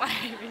 Why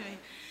did I really?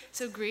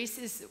 So grace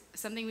is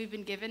something we've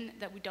been given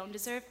that we don't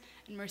deserve,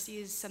 and mercy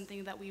is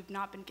something that we've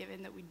not been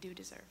given that we do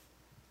deserve.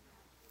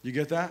 You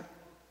get that?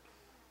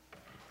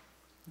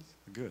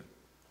 Good.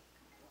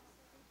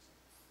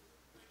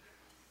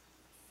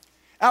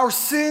 Our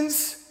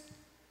sins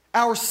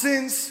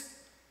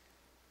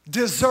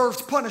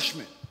deserved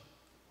punishment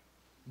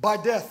by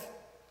death.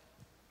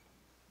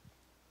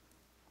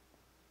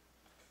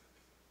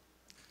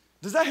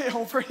 Does that hit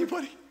home for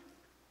anybody?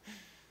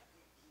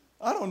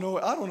 I don't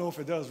know if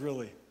it does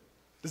really.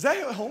 Does that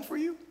hit home for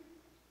you?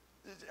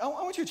 I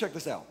want you to check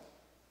this out.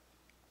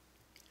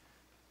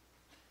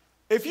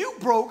 If you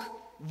broke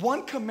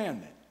one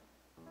commandment,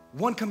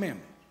 let's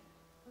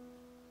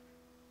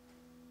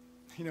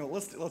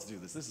do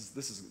this.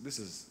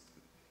 This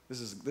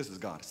is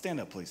God. Stand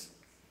up, please.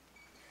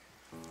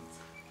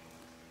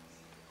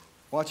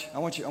 Watch. I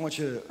want you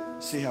to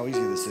see how easy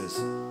this is.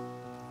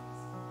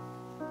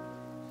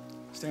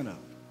 Stand up.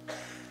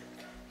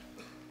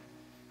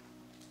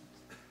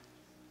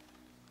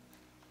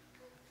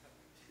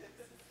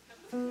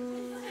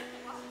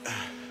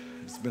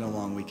 It's been a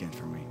long weekend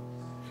for me.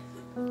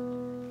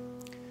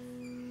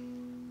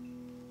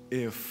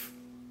 If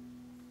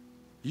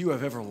you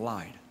have ever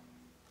lied,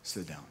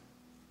 sit down.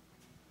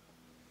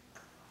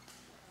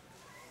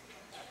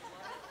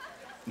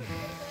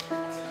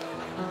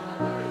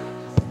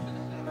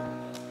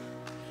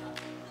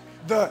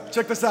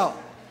 Check this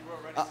out.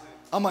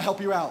 I'm gonna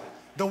help you out.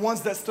 The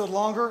ones that stood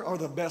longer are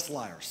the best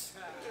liars.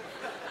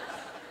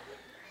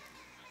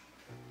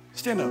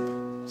 Stand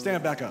up. Stand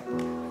up, back up.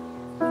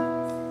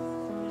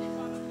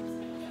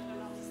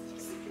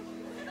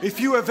 If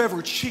you have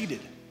ever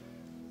cheated,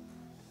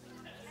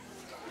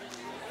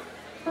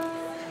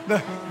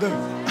 there's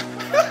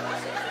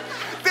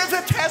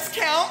a test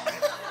count.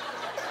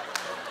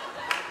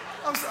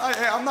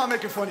 I'm not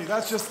making fun of you.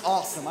 That's just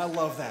awesome. I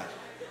love that.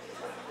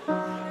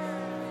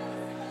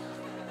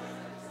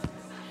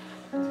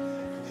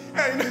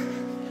 Hey,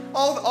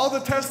 all the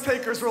test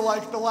takers were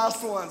like the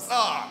last ones.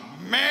 Oh,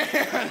 man.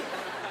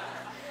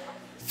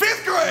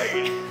 5th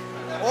grade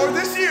or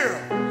this year.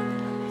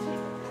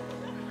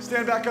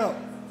 Stand back up.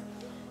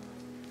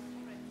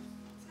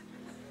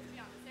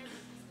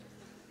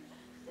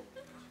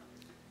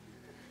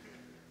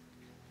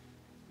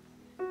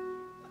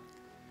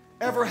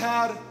 Ever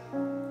had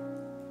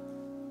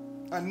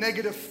a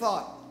negative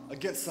thought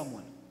against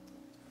someone?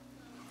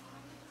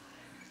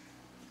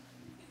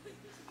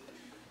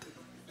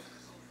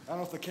 don't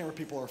know if the camera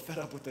people are fed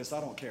up with this.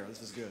 I don't care.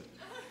 This is good.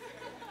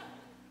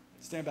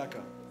 Stand back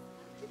up.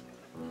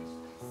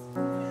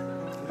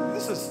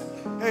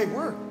 Hey,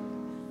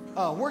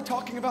 we're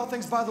talking about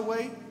things, by the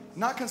way,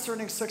 not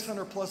concerning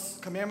 600 plus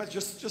commandments,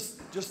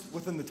 just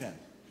within the 10.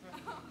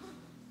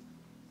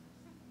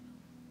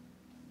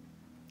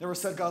 Never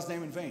said God's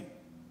name in vain.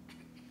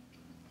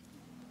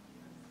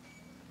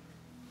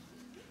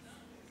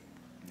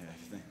 Yeah,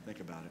 think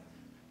about it.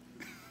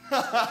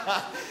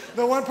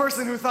 The one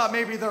person who thought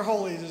maybe they're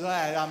holy is,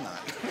 I'm not.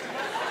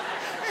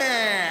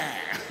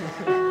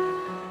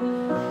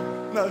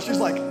 No, she's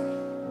like,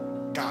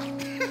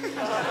 God.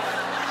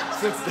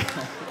 Sits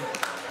down.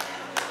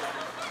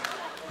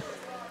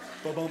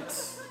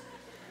 Ba-bumps.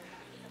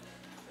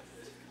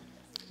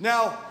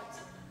 Now,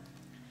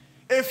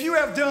 if you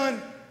have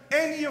done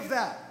any of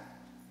that,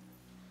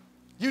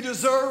 you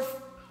deserve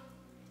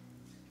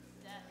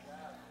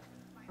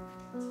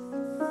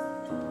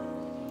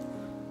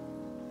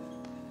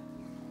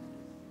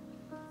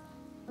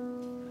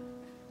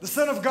the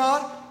Son of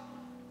God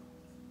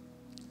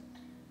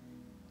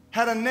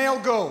had a nail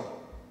go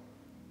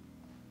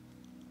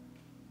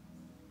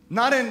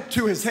not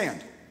into his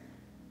hand.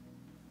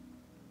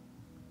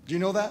 Do you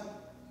know that?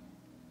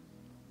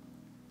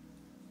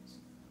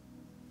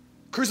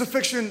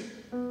 Crucifixion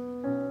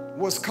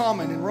was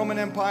common in Roman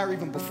Empire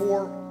even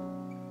before.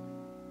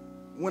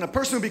 When a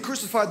person would be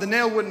crucified, the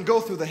nail wouldn't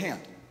go through the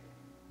hand.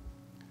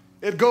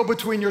 It'd go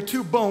between your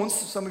two bones.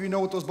 Some of you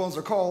know what those bones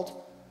are called.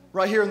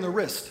 Right here in the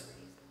wrist.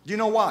 Do you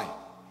know why?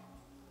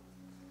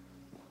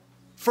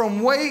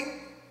 From weight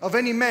of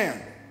any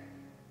man,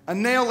 a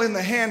nail in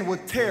the hand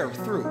would tear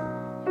through.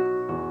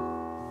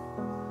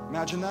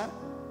 Imagine that.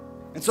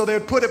 And so they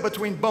would put it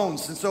between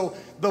bones. And so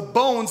the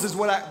bones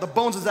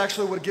is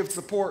actually what gives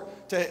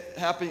support to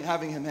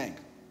having him hang.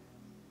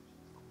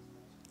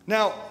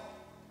 Now,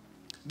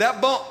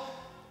 that bone,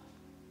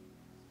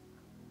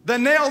 the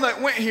nail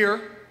that went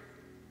here,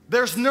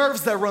 there's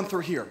nerves that run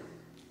through here.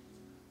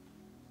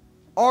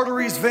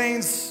 Arteries,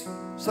 veins.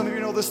 Some of you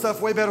know this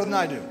stuff way better than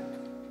I do.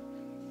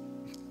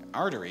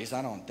 Arteries?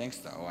 I don't think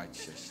so.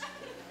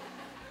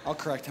 I'll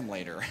correct him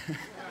later.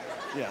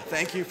 Yeah,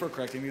 thank you for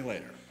correcting me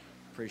later.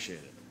 Appreciate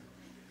it.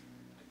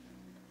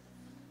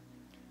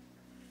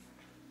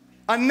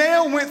 A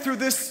nail went through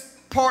this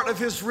part of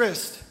his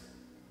wrist.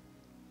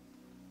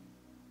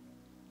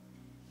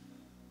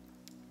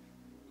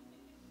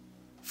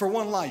 For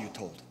one lie you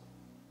told.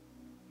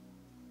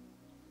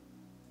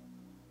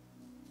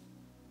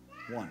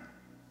 One.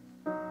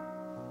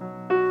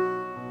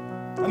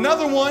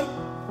 Another one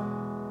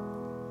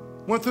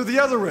went through the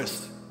other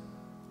wrist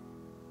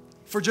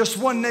for just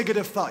one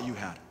negative thought you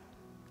had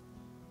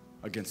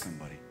against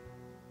somebody.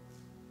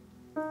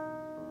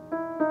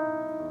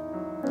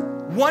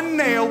 One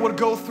nail would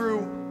go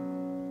through,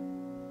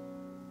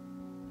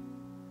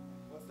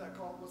 what's that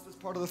called? What's this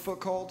part of the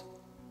foot called?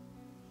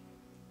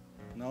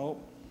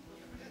 No.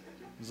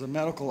 I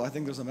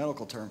think there's a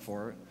medical term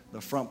for it.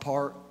 The front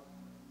part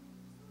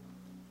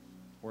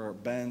where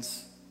it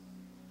bends.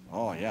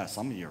 Oh yeah,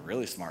 some of you are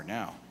really smart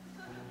now.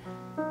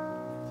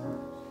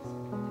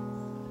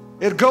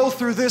 It'd go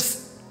through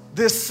this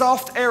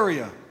soft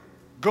area,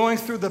 going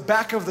through the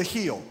back of the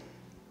heel,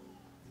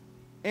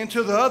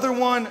 into the other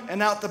one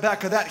and out the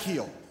back of that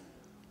heel.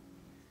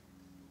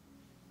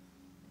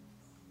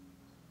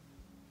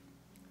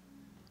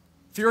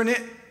 If you're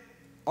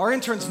our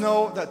interns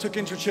know that took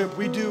internship,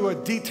 we do a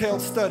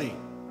detailed study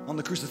on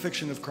the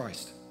crucifixion of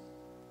Christ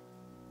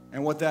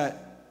and what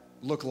that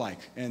looked like.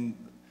 And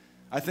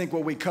I think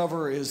what we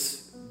cover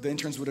is, the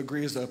interns would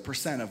agree, is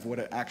 1% of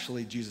what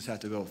actually Jesus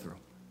had to go through.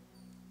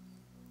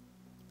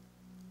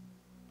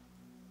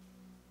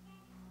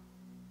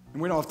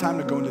 And we don't have time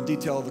to go into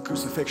detail of the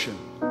crucifixion.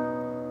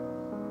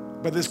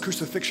 But this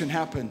crucifixion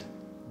happened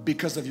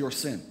because of your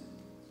sin.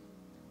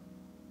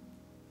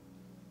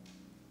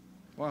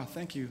 Wow,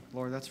 thank you,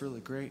 Lord. That's really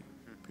great.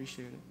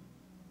 Appreciate it.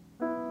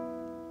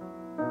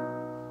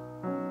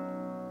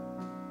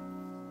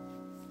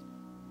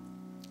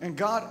 And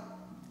God,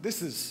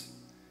 this is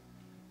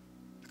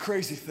the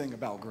crazy thing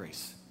about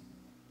grace.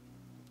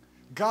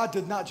 God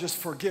did not just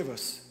forgive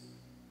us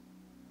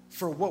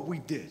for what we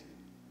did.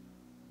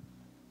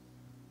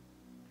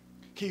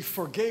 He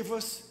forgave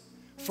us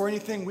for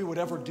anything we would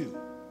ever do.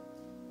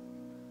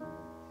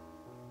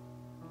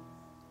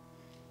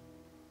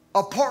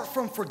 Apart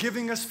from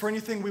forgiving us for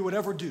anything we would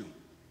ever do.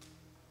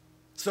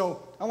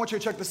 So I want you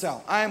to check this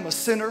out. I am a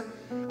sinner.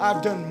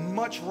 I've done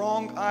much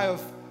wrong. I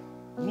have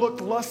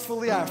looked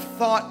lustfully. I have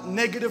thought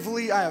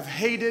negatively. I have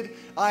hated.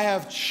 I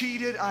have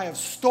cheated. I have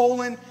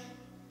stolen.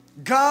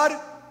 God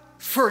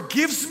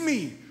forgives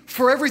me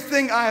for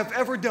everything I have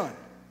ever done.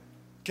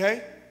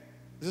 Okay?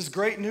 Is this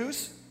great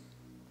news?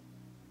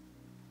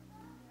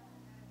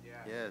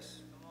 Yes.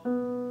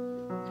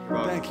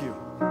 Thank you.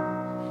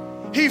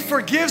 He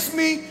forgives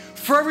me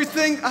for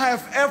everything I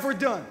have ever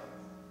done.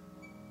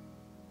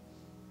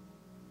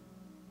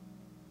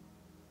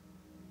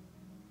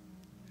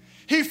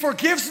 He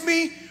forgives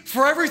me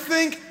for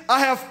everything I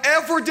have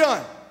ever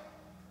done.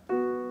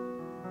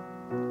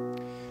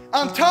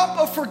 On top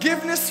of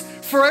forgiveness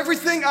for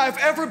everything I've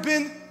ever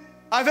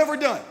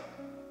done.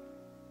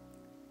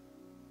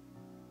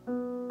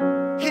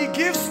 He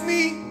gives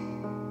me,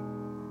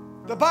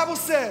 the Bible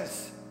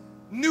says,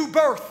 new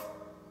birth.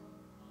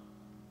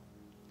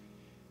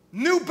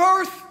 New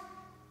birth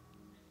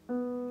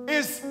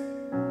is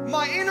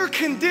my inner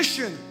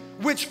condition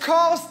which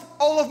caused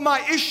all of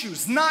my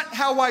issues, not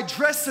how I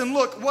dress and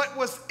look, what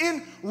was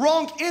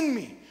wrong in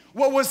me,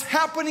 what was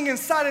happening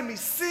inside of me,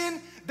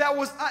 sin that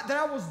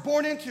I was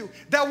born into,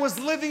 that was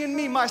living in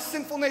me, my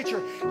sinful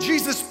nature.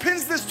 Jesus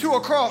pins this to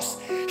a cross.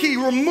 He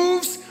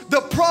removes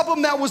the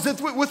problem that was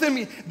within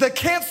me, the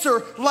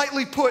cancer,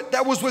 lightly put,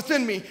 that was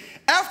within me.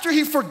 After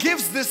he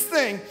forgives this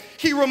thing,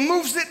 he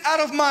removes it out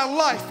of my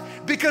life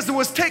because it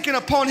was taken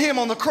upon him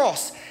on the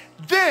cross.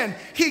 Then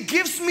he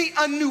gives me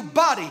a new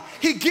body.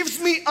 He gives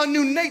me a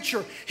new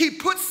nature. He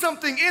puts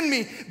something in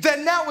me that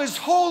now is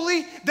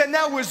holy, that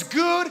now is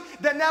good,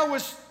 that now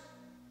is...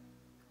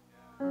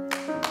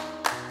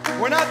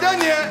 We're not done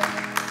yet.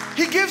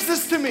 He gives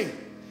this to me.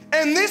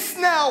 And this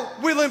now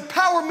will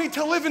empower me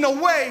to live in a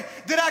way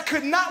that I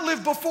could not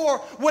live before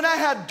when I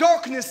had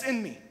darkness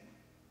in me.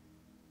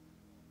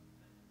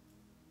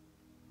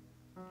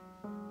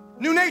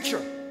 New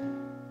nature.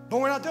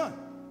 But we're not done.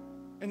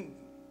 And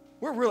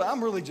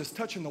I'm really just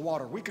touching the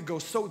water. We could go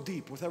so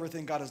deep with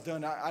everything God has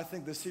done. I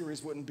think this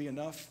series wouldn't be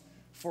enough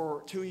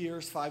for 2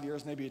 years, 5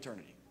 years, maybe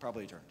eternity.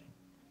 Probably eternity.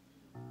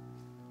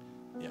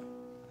 Yeah.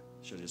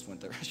 Should have just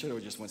went there. Should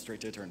have just went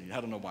straight to eternity.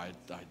 I don't know why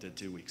I did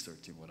 2 weeks or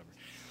whatever.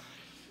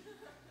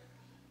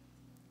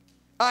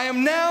 I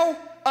am now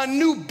a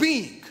new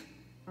being,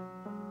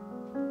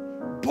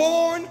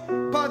 born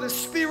by the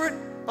Spirit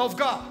of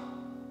God.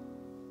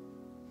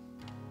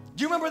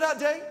 Do you remember that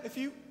day?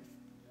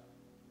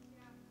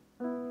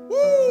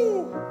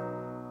 Woo!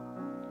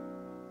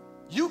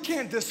 You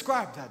can't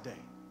describe that day.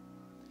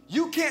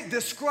 You can't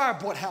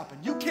describe what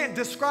happened. You can't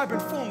describe in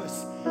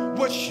fullness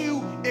what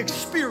you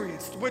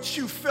experienced, what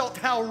you felt,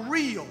 how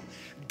real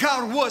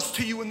God was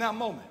to you in that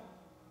moment.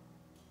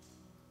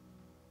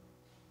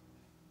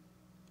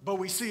 But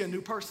we see a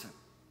new person,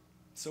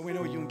 so we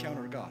know you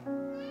encountered God.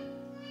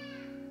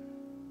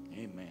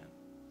 Amen.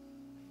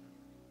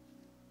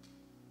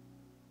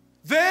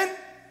 Then,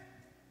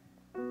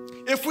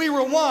 if we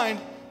rewind,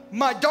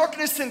 my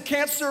darkness and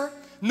cancer,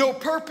 no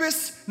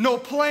purpose, no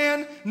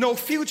plan, no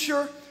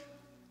future,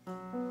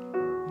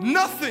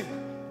 nothing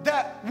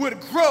that would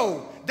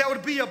grow, that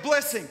would be a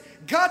blessing.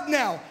 God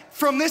now,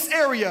 from this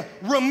area,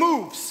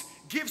 removes,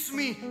 gives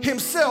me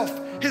himself.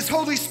 His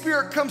Holy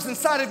Spirit comes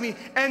inside of me.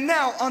 And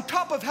now, on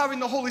top of having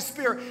the Holy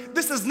Spirit,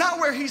 this is not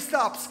where he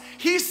stops.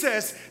 He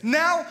says,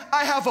 now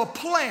I have a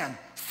plan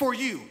for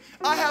you.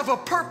 I have a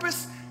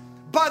purpose,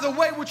 by the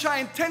way, which I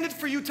intended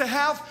for you to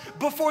have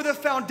before the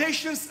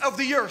foundations of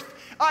the earth.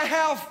 I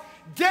have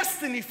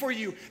destiny for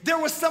you. There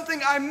was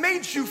something I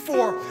made you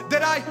for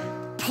that I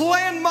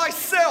planned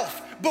myself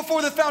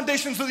before the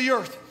foundations of the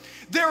earth.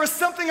 There is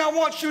something I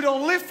want you to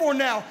live for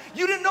now.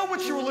 You didn't know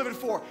what you were living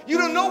for. You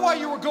don't know why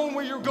you were going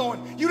where you were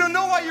going. You don't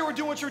know why you were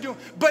doing what you were doing.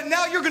 But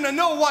now you're going to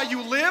know why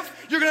you live.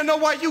 You're going to know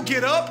why you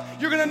get up.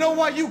 You're going to know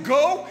why you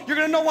go. You're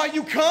going to know why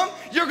you come.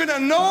 You're going to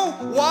know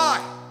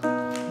why.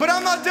 But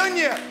I'm not done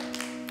yet.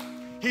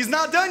 He's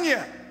not done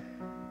yet.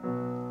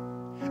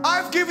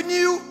 I've given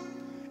you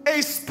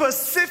a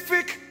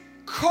specific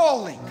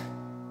calling.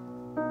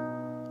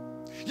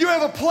 You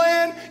have a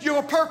plan, you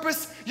have a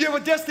purpose, you have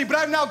a destiny, but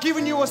I've now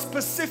given you a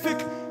specific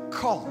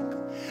calling.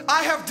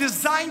 I have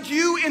designed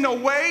you in a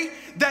way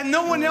that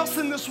no one else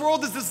in this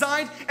world is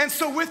designed, and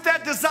so with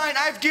that design,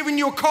 I've given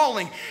you a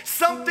calling,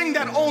 something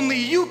that only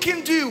you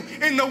can do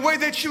in the way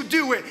that you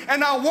do it,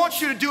 and I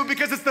want you to do it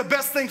because it's the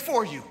best thing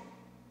for you.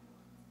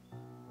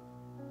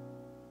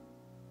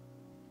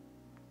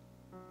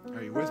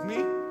 Are you with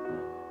me?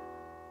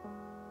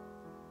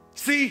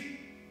 See,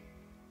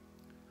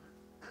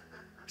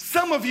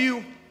 some of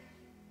you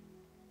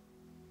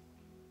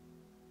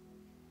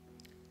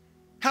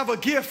have a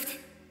gift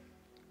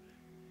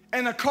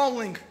and a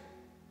calling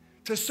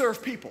to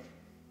serve people.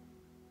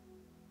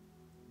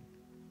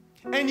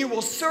 And you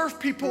will serve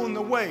people in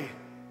the way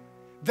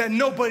that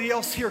nobody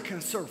else here can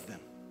serve them.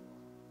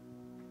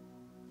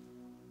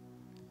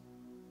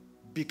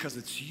 Because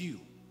it's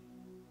you,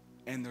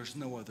 and there's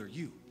no other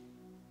you.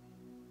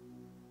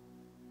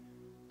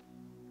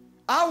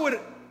 I would,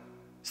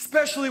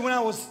 especially when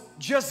I was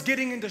just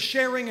getting into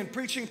sharing and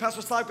preaching,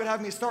 Pastor Sly would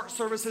have me start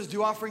services,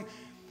 do offering.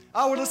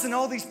 I would listen to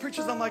all these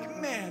preachers. I'm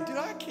like, man, dude,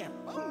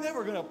 I'm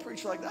never going to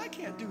preach like that. I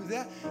can't do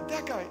that.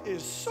 That guy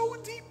is so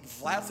deep.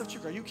 Vlad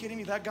Savchuk, are you kidding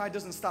me? That guy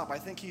doesn't stop. I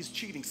think he's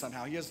cheating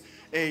somehow. He has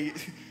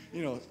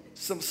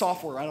some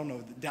software. I don't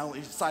know.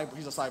 He's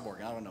a cyborg.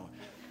 I don't know.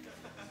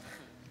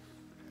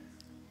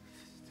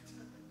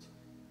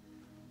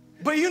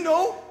 But you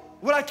know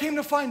what I came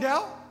to find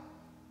out?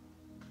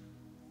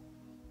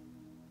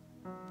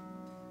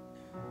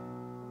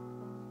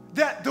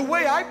 That the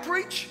way I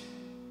preach,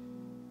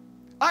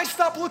 I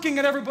stopped looking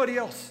at everybody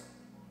else.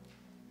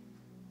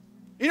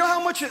 You know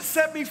how much it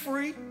set me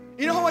free? You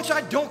You know how much I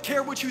don't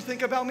care what you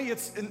think about me?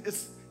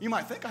 You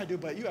might think I do,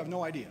 but you have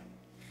no idea.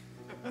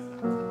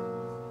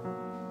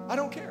 I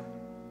don't care.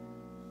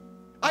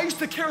 I used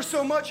to care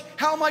so much.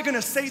 How am I going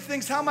to say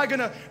things? How am I going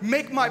to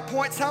make my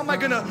points? How am I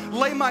going to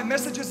lay my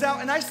messages out?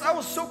 And I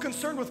was so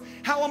concerned with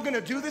how I'm going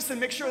to do this and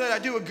make sure that I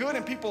do it good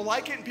and people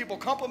like it and people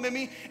compliment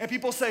me and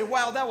people say,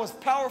 wow, that was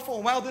powerful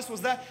and wow, this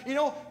was that. You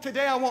know,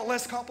 today I want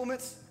less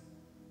compliments.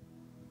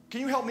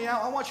 Can you help me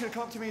out? I want you to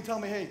come up to me and tell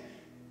me, hey,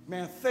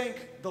 man,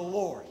 thank the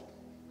Lord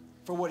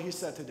for what he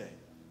said today.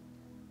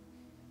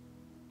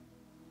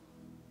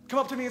 Come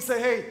up to me and say,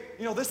 hey,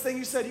 you know, this thing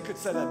you said, you could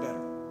say that better.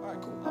 All right,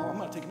 cool. I'm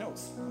going to take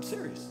notes. I'm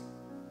serious.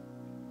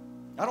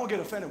 I don't get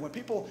offended. When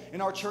people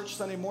in our church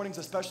Sunday mornings,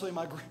 especially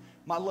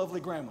my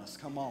lovely grandmas,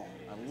 come on.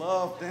 I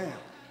love them.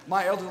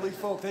 My elderly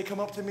folk, they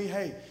come up to me,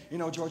 hey, you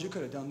know, George, you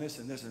could have done this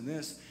and this and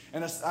this.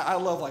 And I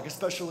love, like,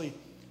 especially,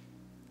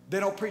 they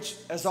don't preach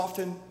as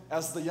often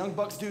as the young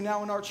bucks do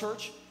now in our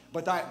church,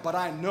 but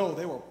I know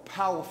they were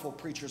powerful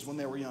preachers when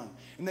they were young.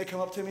 And they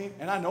come up to me,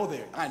 and I know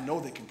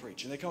they can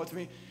preach. And they come up to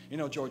me, you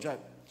know, George,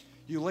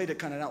 you laid it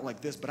kind of out like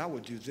this, but I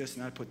would do this,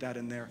 and I'd put that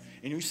in there.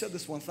 And you said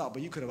this one thought,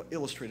 but you could have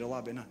illustrated a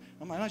lot better.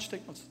 I'm like, I should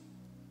take notes.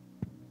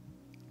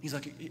 He's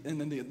like,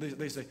 and then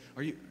they say,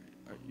 are you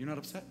not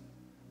upset?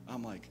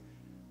 I'm like,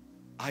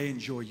 I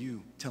enjoy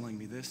you telling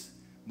me this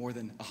more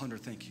than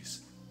 100 thank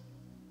yous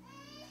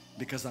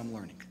because I'm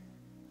learning.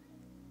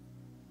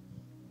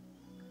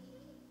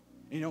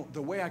 You know,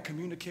 the way I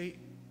communicate,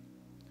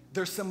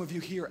 there's some of you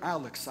here,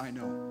 Alex, I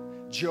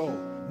know, Joe,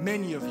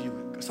 many of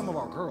you, some of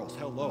our girls,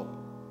 hello.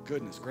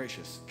 Goodness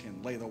gracious,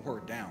 can lay the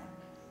word down.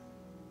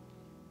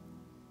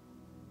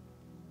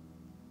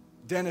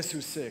 Dennis,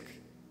 who's sick.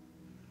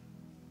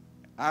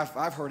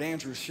 I've heard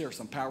Andrew share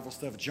some powerful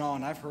stuff.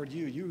 John, I've heard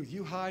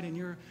you hide and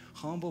you're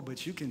humble,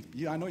 but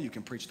I know you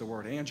can preach the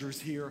word. Andrew's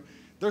here.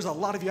 There's a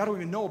lot of you I don't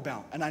even know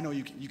about, and I know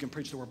you can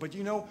preach the word. But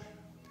you know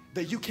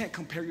that you can't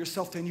compare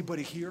yourself to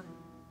anybody here.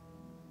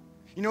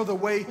 You know the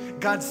way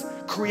God's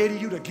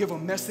created you to give a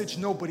message,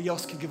 nobody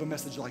else can give a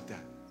message like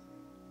that.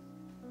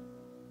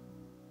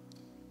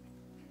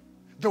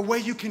 The way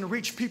you can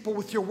reach people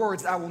with your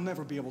words, I will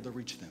never be able to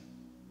reach them.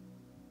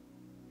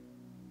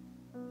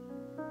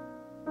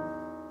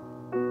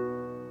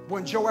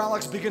 When Joe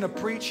Alex begin to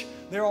preach,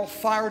 they're all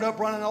fired up,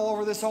 running all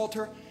over this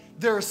altar.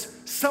 There's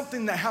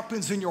something that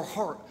happens in your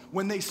heart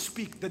when they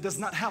speak that does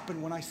not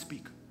happen when I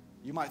speak.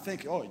 You might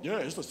think, oh yeah,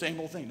 it's the same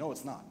old thing. No,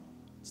 it's not.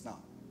 It's not.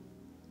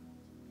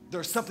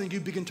 There's something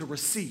you begin to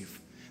receive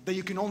that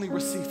you can only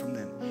receive from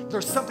them.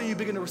 There's something you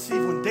begin to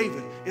receive when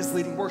David is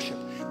leading worship.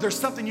 There's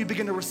something you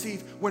begin to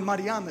receive when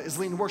Mariana is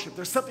leading worship.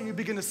 There's something you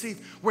begin to see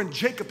when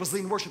Jacob is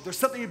leading worship. There's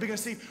something you begin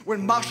to see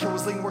when Masha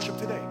was leading worship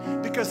today.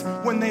 Because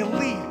when they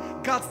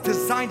lead, God's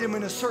designed them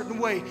in a certain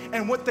way,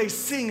 and what they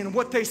sing and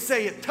what they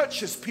say, it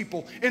touches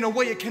people in a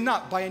way it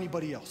cannot by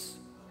anybody else.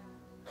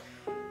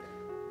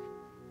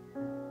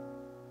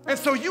 And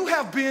so you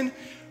have been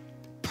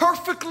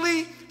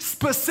perfectly,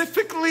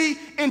 specifically,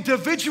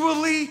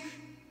 individually,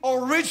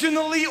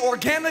 originally,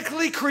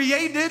 organically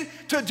created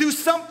to do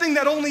something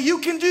that only you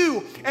can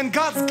do, and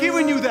God's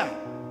given you that.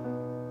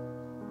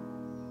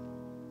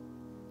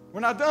 We're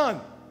not done.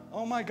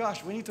 Oh my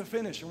gosh, we need to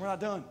finish, and we're not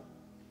done.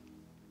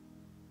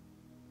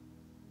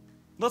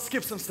 Let's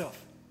skip some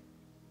stuff.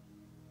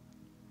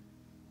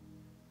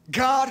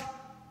 God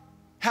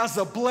has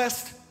a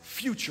blessed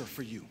future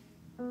for you.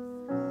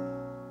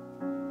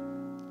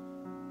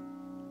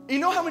 You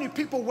know how many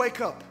people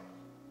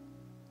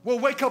will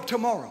wake up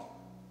tomorrow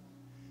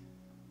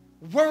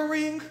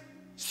worrying,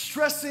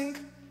 stressing,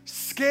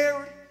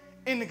 scared,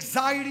 in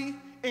anxiety,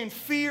 in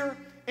fear,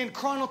 in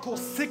chronic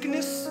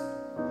sickness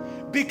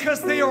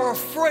because they are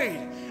afraid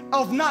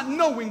of not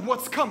knowing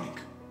what's coming.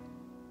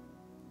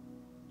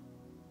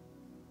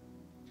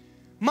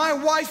 My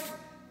wife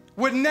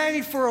would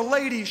nanny for a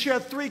lady. She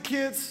had 3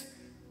 kids.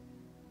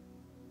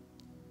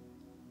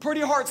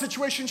 Pretty hard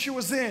situation she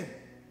was in.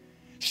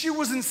 She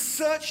was in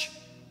such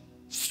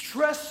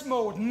stress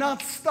mode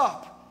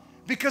nonstop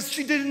because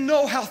she didn't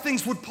know how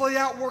things would play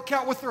out, work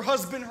out with her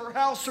husband, her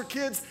house, her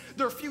kids,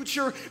 their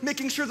future,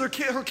 making sure her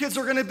kids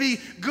are going to be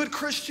good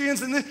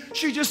Christians. And then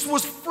she just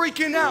was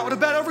freaking out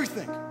about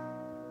everything.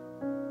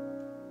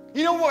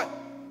 You know what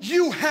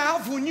you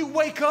have when you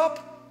wake up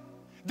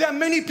that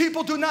many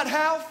people do not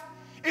have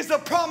is a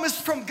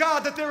promise from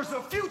God that there is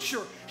a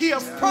future He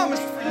has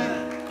promised for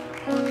you.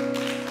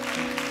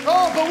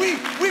 Oh, but we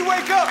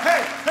wake up.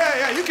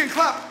 Hey, you can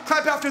clap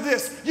after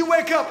this. You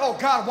wake up, oh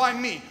God, why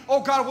me? Oh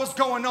God, what's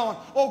going on?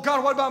 Oh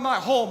God, what about my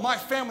home, my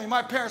family,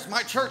 my parents,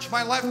 my church,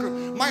 my life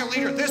group, my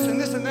leader, this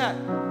and this and that.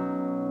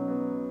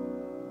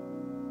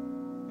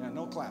 Yeah,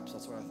 no claps,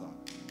 that's what I thought.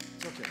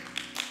 It's okay.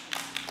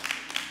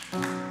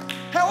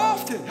 How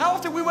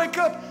often we wake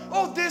up,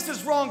 oh, this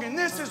is wrong and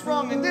this is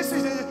wrong and this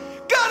is...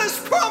 God has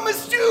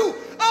promised you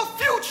a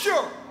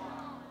future.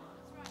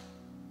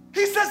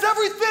 He says,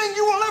 everything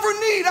you will ever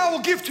need, I will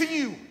give to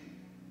you.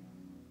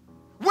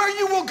 Where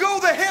you will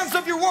go,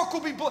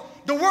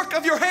 the work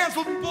of your hands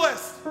will be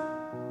blessed.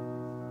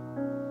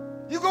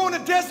 You you go in the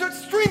desert,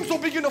 streams will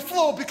begin to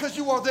flow because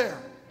you are there.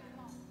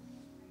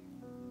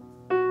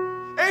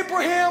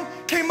 Abraham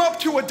came up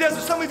to a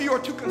desert. Some of you are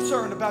too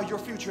concerned about your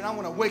future, and I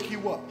want to wake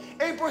you up.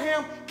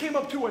 Abraham came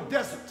up to a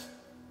desert.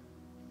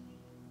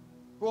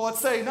 Well, let's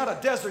say not a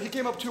desert. He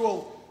came up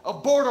to a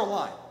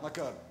borderline, like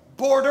a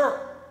border.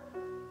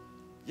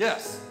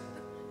 Yes.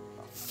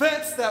 A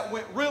fence that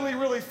went really,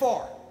 really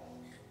far.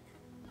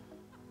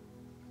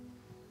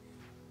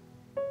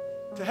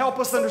 To help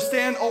us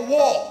understand, a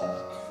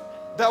wall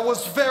that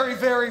was very,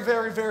 very,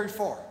 very, very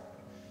far.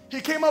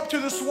 He came up to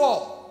this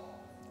wall.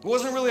 It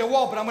wasn't really a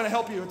wall, but I'm going to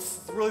help you. It's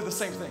really the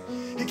same thing.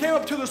 He came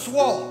up to this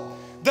wall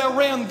that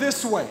ran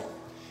this way.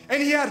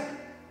 And he had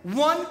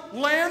one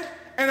land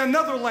and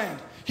another land.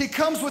 He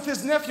comes with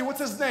his nephew.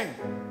 What's his name?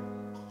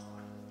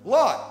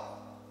 Lot.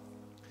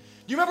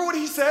 Do you remember what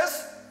he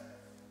says?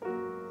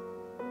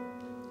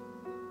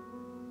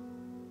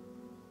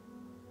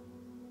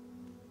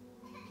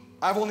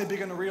 I've only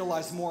begun to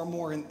realize more and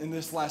more in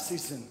this last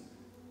season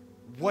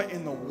what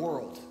in the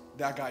world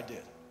that guy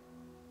did.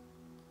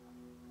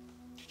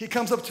 He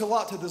comes up to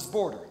Lot to this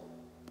border,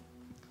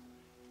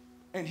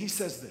 and he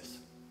says this.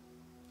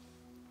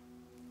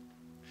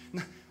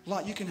 Now,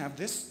 Lot, you can have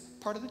this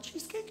part of the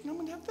cheesecake, and I'm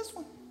going to have this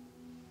one.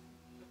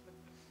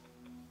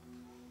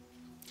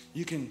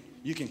 You can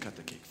cut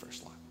the cake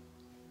first,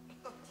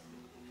 Lot.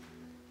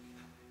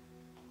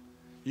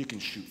 You can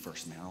shoot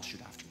first, man. I'll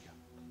shoot after you.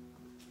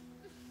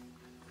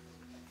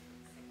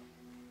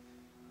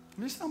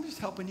 I'm just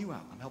helping you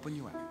out. I'm helping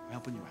you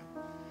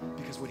out.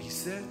 Because what he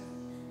said,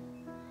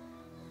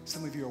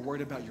 some of you are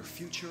worried about your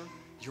future,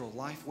 your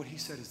life. What he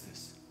said is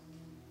this.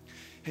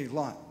 Hey,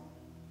 Lot.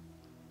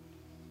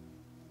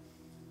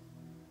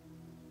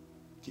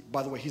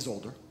 By the way, he's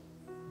older.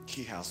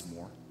 He has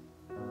more.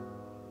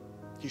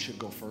 He should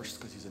go first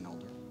because he's an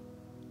elder.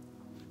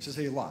 He says,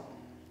 hey, Lot.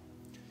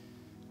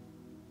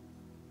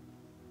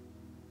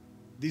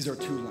 These are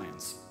two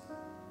lands.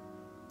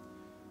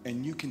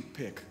 And you can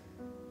pick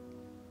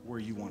where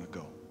you want to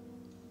go.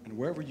 And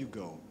wherever you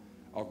go,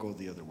 I'll go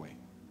the other way.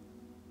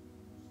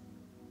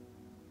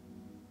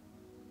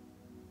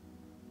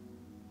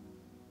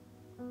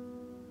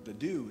 The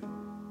dude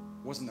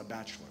wasn't a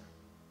bachelor.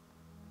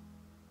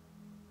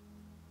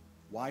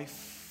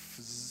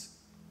 Wives,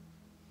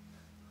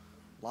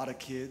 a lot of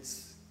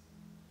kids.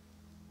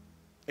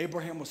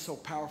 Abraham was so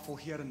powerful,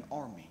 he had an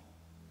army.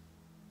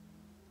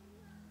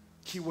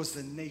 He was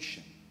a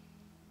nation.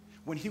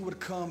 When he would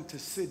come to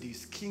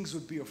cities, kings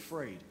would be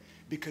afraid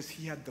because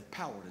he had the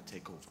power to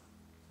take over.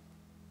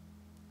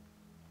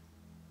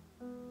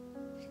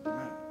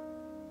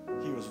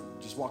 He was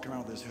just walking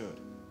around with his hood.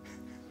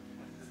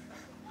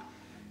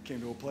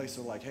 Came to a place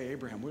of like, hey,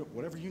 Abraham,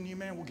 whatever you need,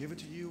 man, we'll give it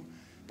to you.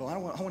 But I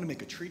want to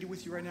make a treaty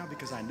with you right now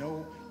because I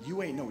know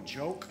you ain't no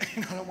joke.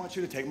 And I don't want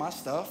you to take my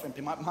stuff and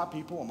my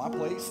people and my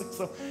place. And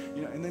so,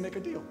 and they make a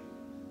deal.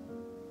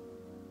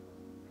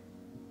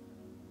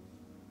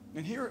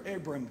 And here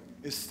Abram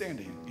is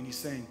standing and he's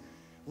saying,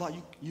 Lot,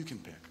 you can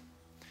pick.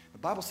 The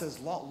Bible says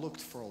Lot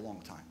looked for a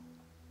long time.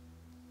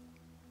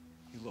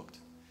 He looked.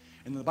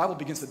 And the Bible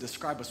begins to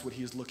describe us what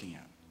he is looking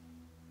at.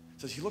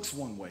 It says he looks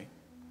one way.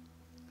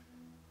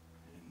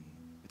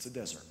 And it's a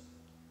desert.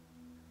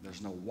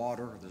 There's no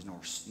water. There's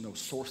no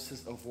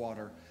sources of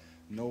water.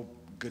 No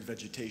good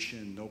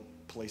vegetation. No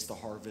place to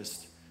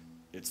harvest.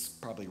 It's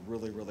probably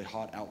really, really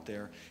hot out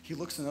there. He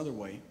looks another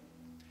way.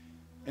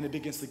 And it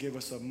begins to give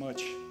us a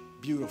much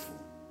beautiful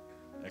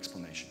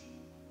explanation.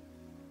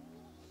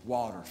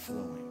 Water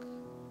flowing.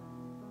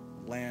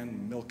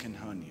 Land, milk and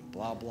honey,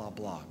 blah, blah,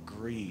 blah,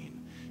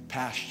 green,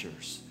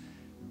 pastures,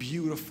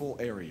 beautiful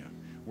area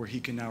where he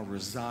can now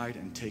reside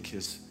and take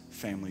his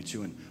family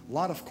to. And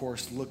Lot, of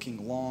course,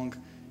 looking long,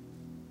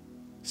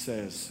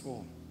 says,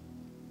 well,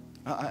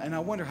 and I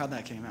wonder how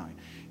that came out.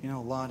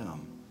 Lot,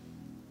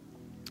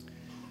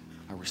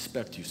 I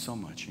respect you so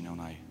much, and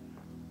I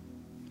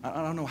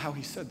don't know how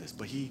he said this,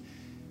 but he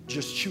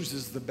just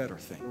chooses the better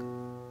thing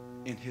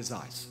in his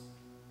eyes.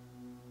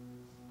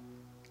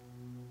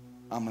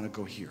 I'm going to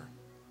go here.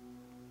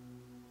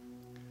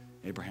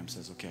 Abraham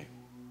says, okay,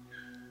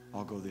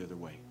 I'll go the other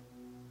way.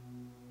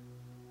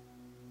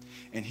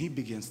 And he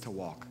begins to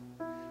walk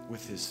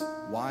with his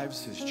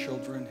wives, his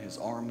children, his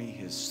army,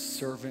 his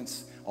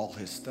servants, all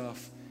his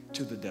stuff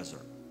to the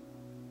desert.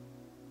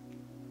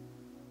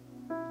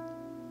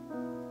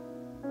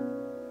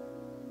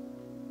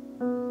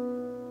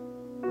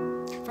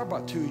 If I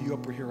brought two of you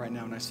up here right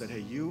now and I said, hey,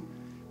 you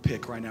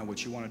pick right now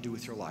what you want to do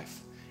with your life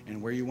and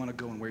where you want to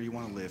go and where you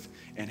want to live.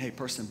 And hey,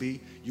 person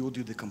B, you will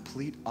do the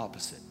complete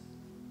opposite.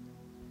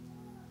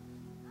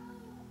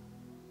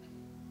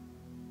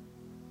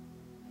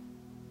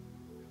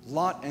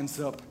 Lot ends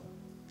up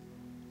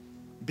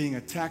being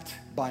attacked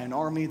by an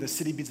army. The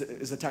city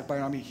is attacked by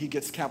an army. He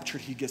gets captured.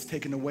 He gets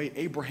taken away.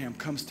 Abraham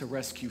comes to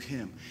rescue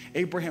him.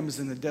 Abraham is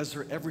in the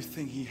desert.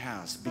 Everything he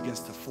has begins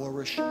to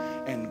flourish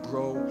and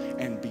grow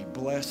and be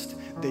blessed.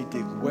 They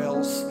dig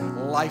wells.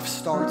 Life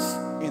starts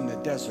in the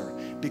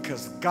desert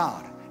because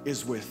God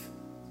is with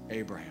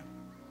Abraham.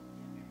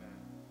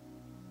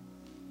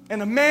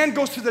 And a man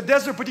goes to the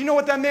desert, but you know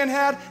what that man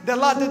had that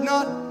Lot did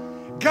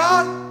not?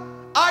 God,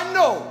 I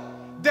know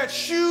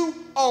that you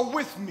are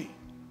with me.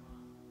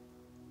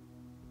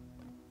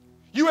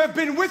 You have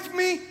been with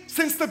me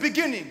since the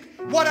beginning.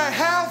 What I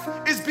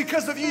have is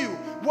because of you.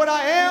 What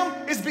I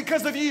am is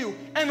because of you.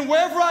 And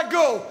wherever I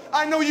go,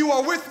 I know you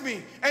are with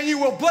me and you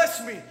will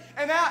bless me.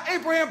 And now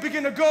Abraham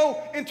began to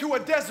go into a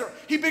desert.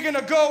 He began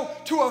to go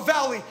to a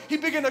valley. He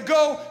began to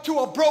go to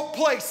a broke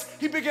place.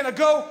 He began to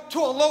go to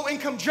a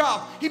low-income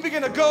job. He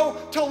began to go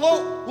to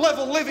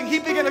low-level living. He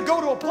began to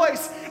go to a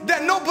place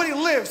that nobody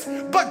lives.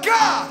 But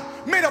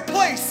God made a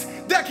place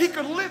that he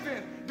could live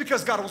in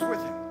because God was with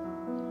him.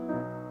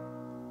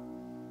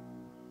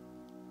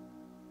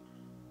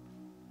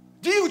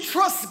 Do you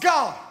trust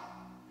God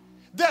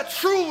that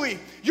truly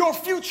your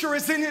future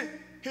is in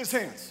his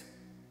hands?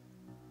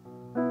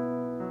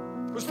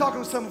 I was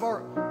talking to some of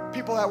our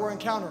people that were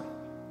encountering.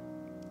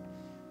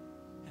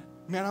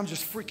 Man, I'm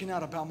just freaking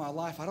out about my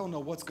life. I don't know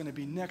what's going to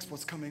be next,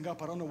 what's coming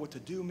up. I don't know what to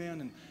do, man.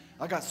 And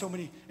I got so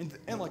many,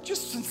 and like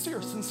just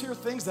sincere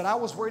things that I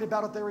was worried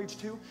about at their age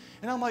too.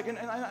 And I'm like,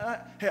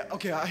 hey,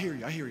 okay, I hear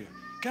you.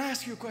 Can I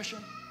ask you a question?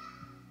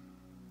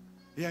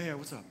 Yeah,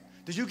 what's up?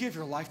 Did you give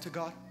your life to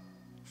God?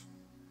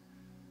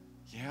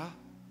 Yeah?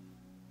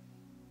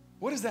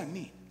 What does that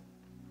mean?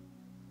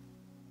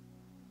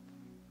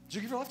 Did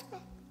you give your life to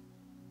God?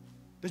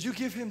 Did you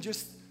give him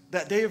just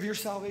that day of your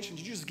salvation?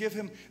 Did you just give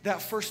him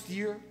that first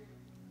year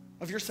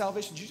of your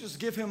salvation? Did you just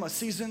give him a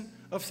season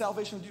of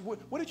salvation?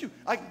 What did you?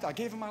 I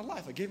gave him my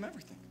life. I gave him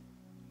everything.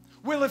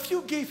 Well, if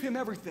you gave him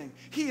everything,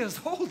 he is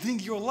holding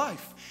your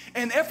life.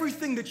 And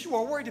everything that you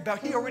are worried about,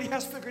 he already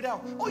has figured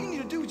out. All you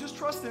need to do is just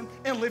trust him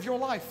and live your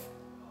life.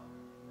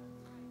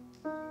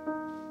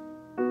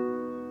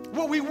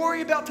 What we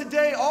worry about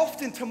today,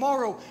 often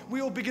tomorrow,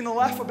 we will begin to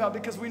laugh about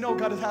because we know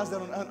God has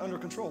that under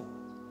control.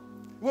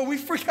 What we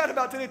freak out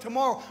about today,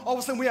 tomorrow, all of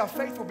a sudden we have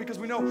faith for because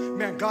we know,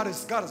 man, God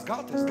has got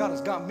this. God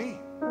has got me.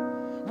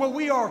 What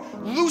we are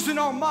losing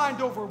our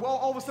mind over, well,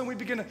 all of a sudden we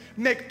begin to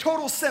make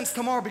total sense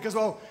tomorrow because,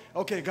 oh,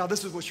 okay, God,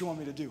 this is what you want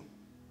me to do.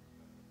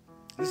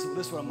 This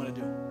is what I'm going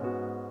to do.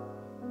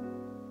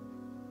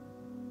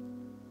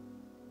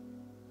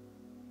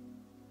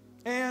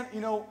 And,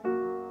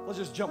 let's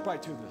just jump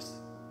right to this.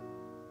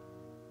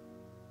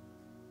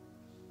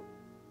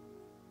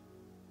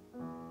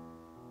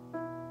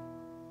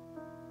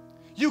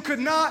 You could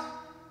not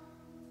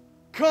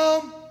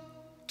come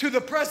to the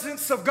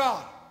presence of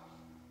God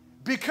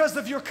because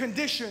of your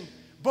condition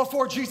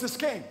before Jesus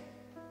came.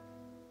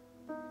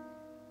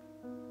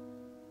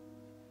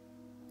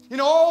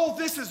 All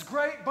this is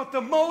great, but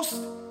the most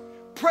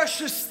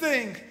precious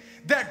thing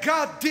that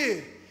God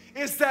did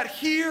is that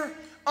here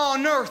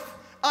on earth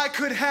I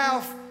could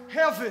have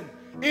heaven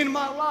in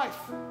my life.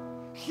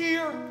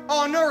 Here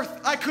on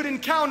earth I could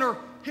encounter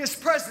his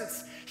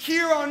presence.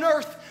 Here on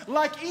earth,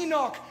 like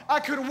Enoch, I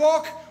could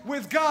walk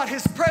with God.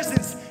 His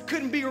presence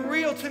couldn't be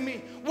real to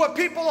me. What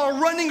people are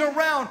running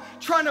around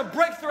trying to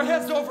break their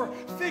heads over,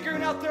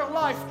 figuring out their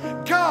life.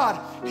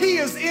 God, he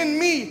is in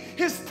me.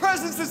 His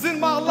presence is in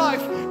my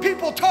life.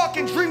 People talk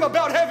and dream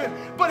about heaven,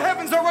 but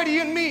heaven's already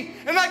in me,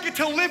 and I get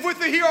to live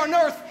with it here on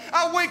earth.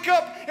 I wake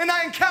up and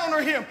I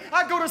encounter him.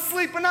 I go to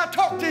sleep and I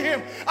talk to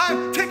him.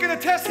 I'm taking a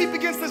test. He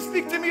begins to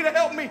speak to me to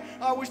help me.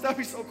 I wish that'd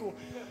be so cool.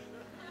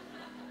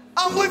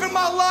 I'm living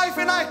my life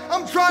and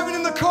I'm driving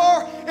in the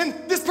car and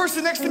this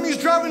person next to me is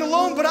driving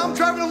alone, but I'm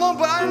driving alone,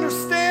 but I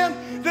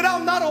understand that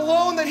I'm not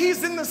alone, that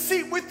he's in the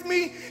seat with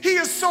me. He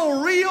is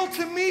so real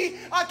to me.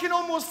 I can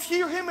almost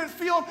hear him and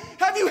feel him.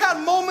 Have you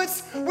had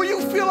moments where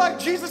you feel like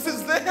Jesus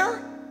is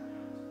there?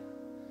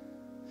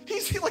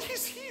 He's here.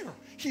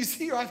 He's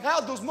here. I've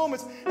had those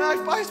moments and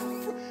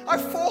I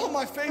fall on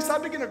my face. I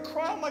begin to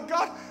cry. Oh my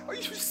God, are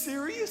you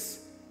serious?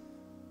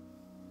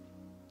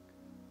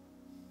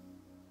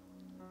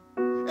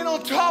 And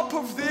on top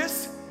of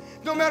this,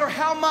 no matter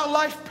how my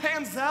life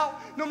pans out,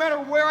 no matter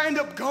where I end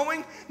up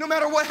going, no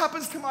matter what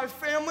happens to my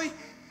family,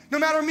 no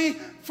matter me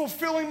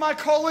fulfilling my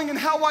calling and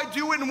how I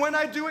do it and when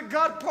I do it,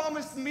 God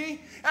promised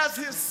me as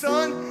his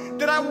son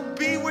that I will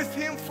be with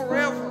him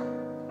forever.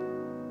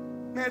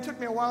 Man, it took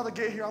me a while to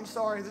get here. I'm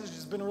sorry. This has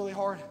just been really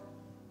hard.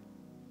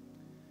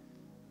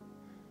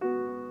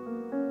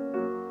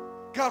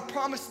 God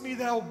promised me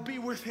that I will be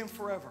with him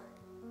forever.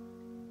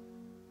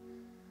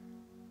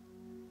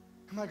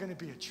 Am I going to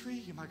be a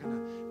tree? Am I going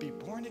to be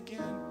born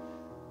again?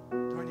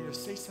 Do I need to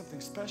say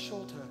something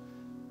special?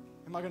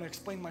 Am I going to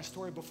explain my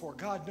story before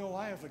God? No,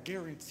 I have a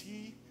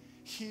guarantee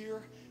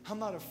here. I'm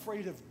not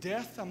afraid of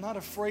death. I'm not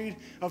afraid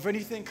of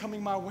anything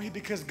coming my way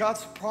because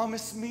God's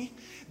promised me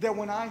that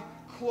when I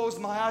close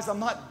my eyes, I'm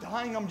not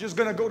dying. I'm just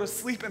going to go to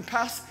sleep and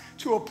pass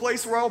to a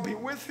place where I'll be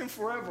with him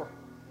forever.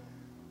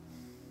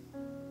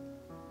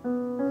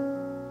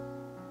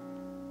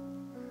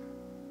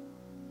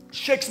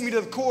 Shakes me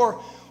to the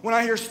core when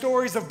I hear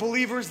stories of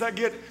believers that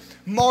get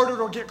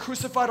martyred or get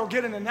crucified or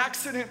get in an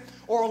accident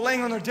or are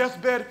laying on their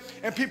deathbed,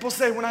 and people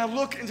say, when I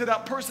look into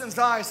that person's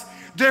eyes,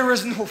 there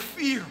is no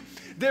fear,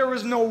 there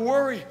is no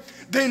worry.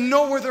 They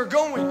know where they're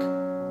going.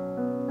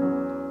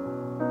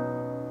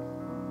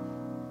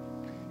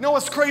 know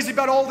what's crazy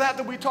about all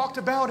that we talked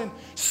about and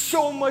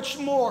so much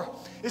more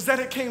is that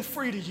it came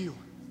free to you.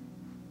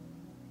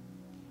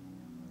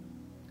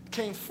 It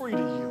came free to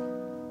you.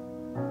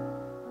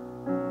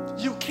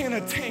 You can't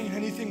attain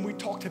anything we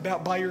talked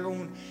about by your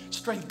own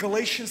strength.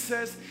 Galatians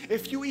says,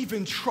 if you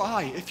even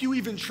try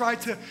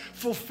to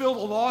fulfill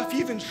the law, if you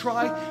even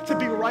try to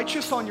be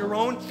righteous on your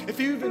own, if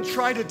you even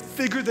try to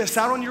figure this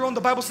out on your own,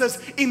 the Bible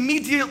says,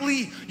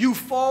 immediately you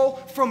fall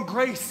from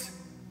grace.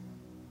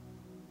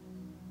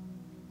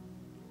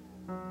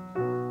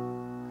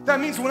 That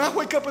means when I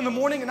wake up in the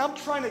morning and I'm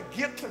trying to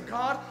get to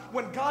God,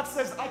 when God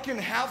says I can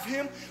have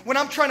Him, when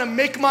I'm trying to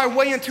make my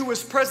way into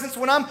His presence,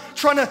 when I'm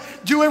trying to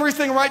do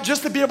everything right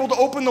just to be able to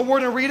open the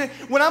Word and read it,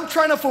 when I'm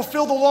trying to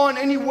fulfill the law in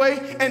any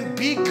way and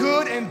be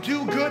good and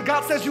do good,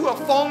 God says you have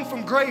fallen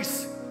from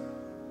grace.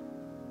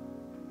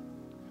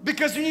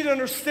 Because you need to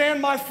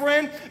understand, my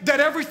friend,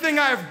 that everything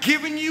I have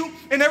given you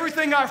and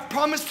everything I've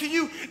promised to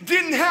you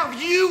didn't have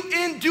you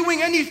in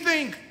doing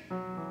anything.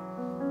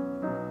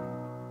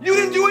 You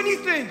didn't do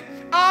anything.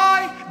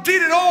 I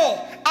did it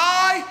all.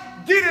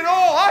 I did it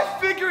all. I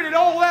figured it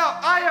all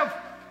out. I have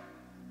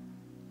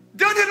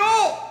done it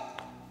all.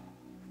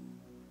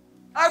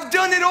 I've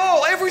done it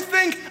all.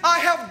 Everything I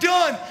have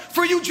done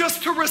for you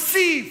just to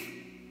receive.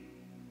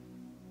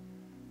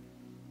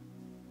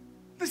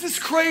 This is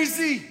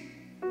crazy.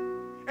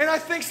 And I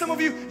think some of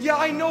you, yeah,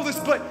 I know this,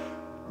 but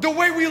the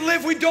way we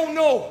live, we don't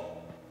know.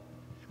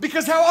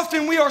 Because how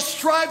often we are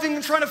striving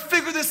and trying to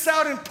figure this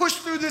out and push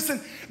through this and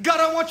God,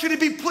 I want you to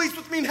be pleased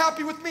with me and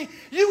happy with me.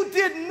 You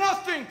did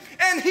nothing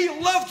and He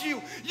loved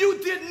you.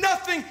 You did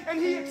nothing and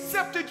He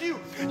accepted you.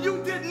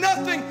 You did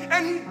nothing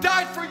and He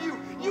died for you.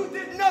 You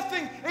did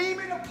nothing and He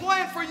made a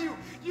plan for you.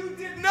 You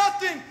did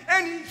nothing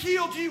and He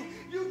healed you.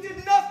 You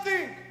did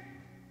nothing.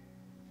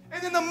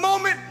 And in the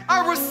moment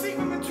I receive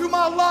Him into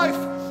my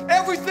life,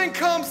 everything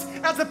comes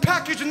as a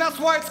package, and that's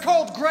why it's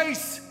called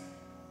grace.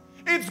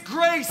 It's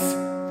grace,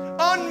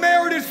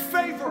 unmerited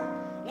favor,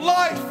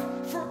 life,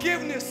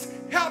 forgiveness,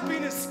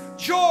 happiness,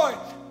 joy,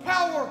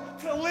 power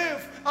to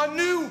live a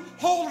new,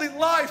 holy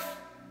life.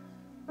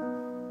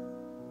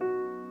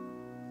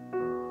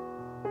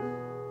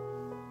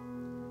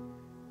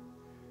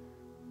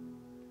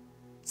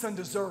 It's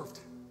undeserved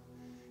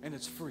and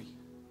it's free.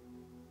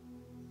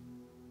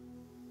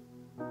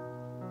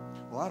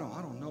 Well, I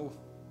don't know.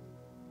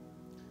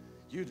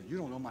 You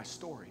don't know my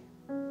story.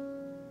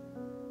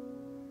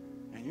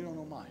 And you don't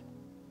know mine.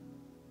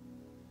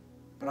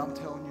 But I'm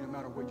telling you, no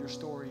matter what your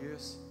story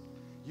is,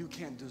 you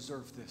can't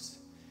deserve this.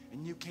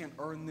 And you can't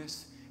earn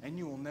this. And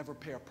you will never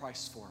pay a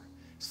price for it.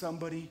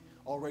 Somebody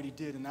already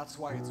did, and that's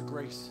why it's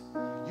grace.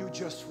 You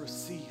just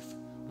receive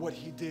what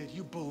He did.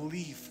 You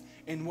believe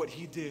in what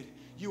He did.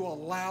 You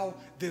allow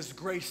this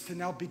grace to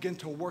now begin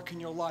to work in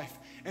your life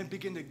and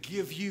begin to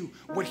give you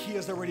what He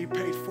has already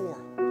paid for.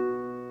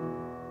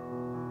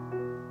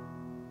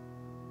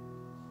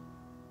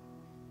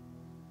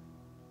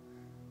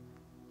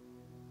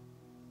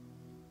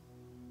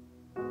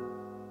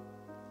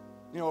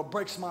 You know, it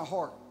breaks my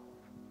heart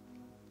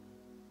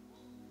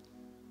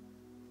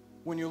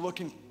when you look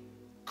in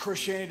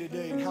Christianity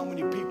today and how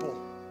many people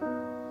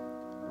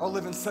are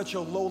living such a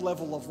low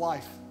level of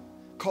life,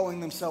 calling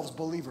themselves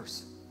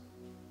believers.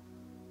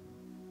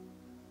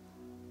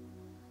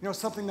 You know,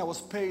 something that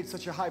was paid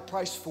such a high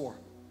price for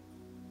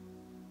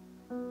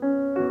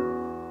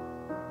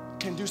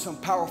can do some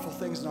powerful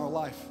things in our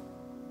life.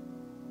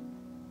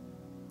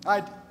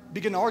 I'd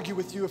begin to argue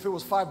with you if it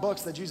was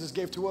 $5 that Jesus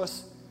gave to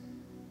us.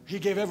 He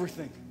gave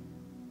everything.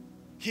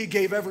 He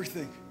gave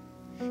everything.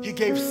 He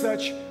gave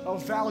such a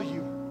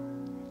value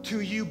to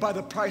you by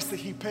the price that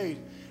He paid,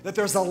 that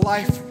there's a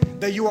life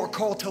that you are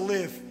called to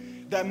live.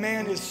 That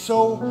man is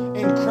so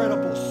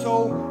incredible,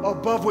 so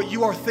above what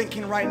you are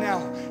thinking right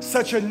now.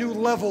 Such a new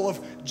level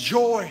of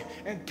joy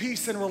and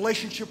peace and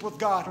relationship with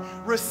God,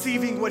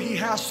 receiving what He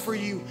has for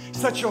you.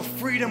 Such a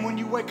freedom when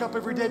you wake up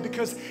every day,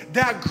 because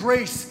that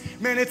grace,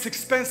 man, it's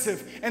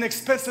expensive. And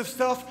expensive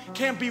stuff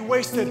can't be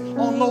wasted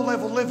on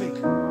low-level living.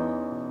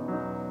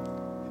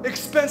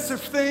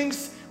 Expensive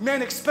things,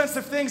 man,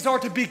 expensive things are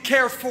to be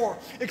cared for.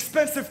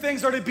 Expensive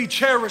things are to be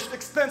cherished.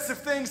 Expensive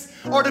things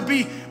are to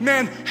be,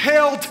 man,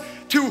 held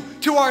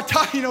to our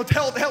time, you know,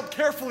 held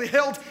carefully,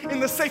 held in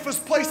the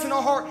safest place in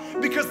our heart,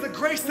 because the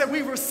grace that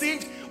we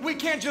received, we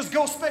can't just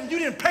go spend. You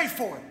didn't pay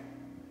for it.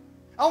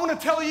 I want to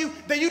tell you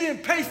that you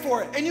didn't pay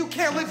for it, and you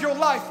can't live your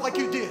life like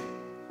you did.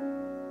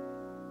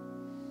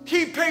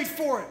 He paid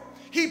for it.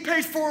 He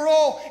paid for it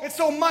all. And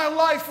so my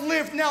life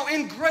lived now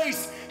in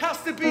grace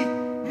has to be,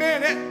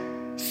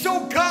 man,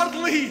 so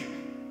godly.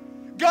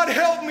 God,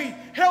 help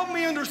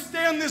me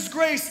understand this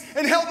grace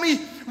and help me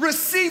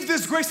receive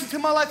this grace into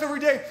my life every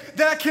day,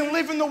 that I can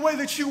live in the way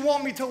that you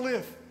want me to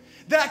live,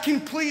 that I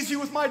can please you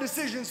with my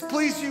decisions,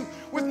 please you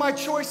with my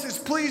choices,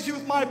 please you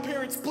with my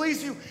appearance,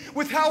 please you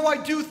with how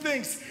I do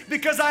things,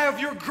 because I have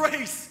your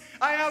grace.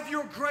 I have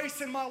your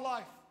grace in my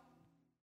life.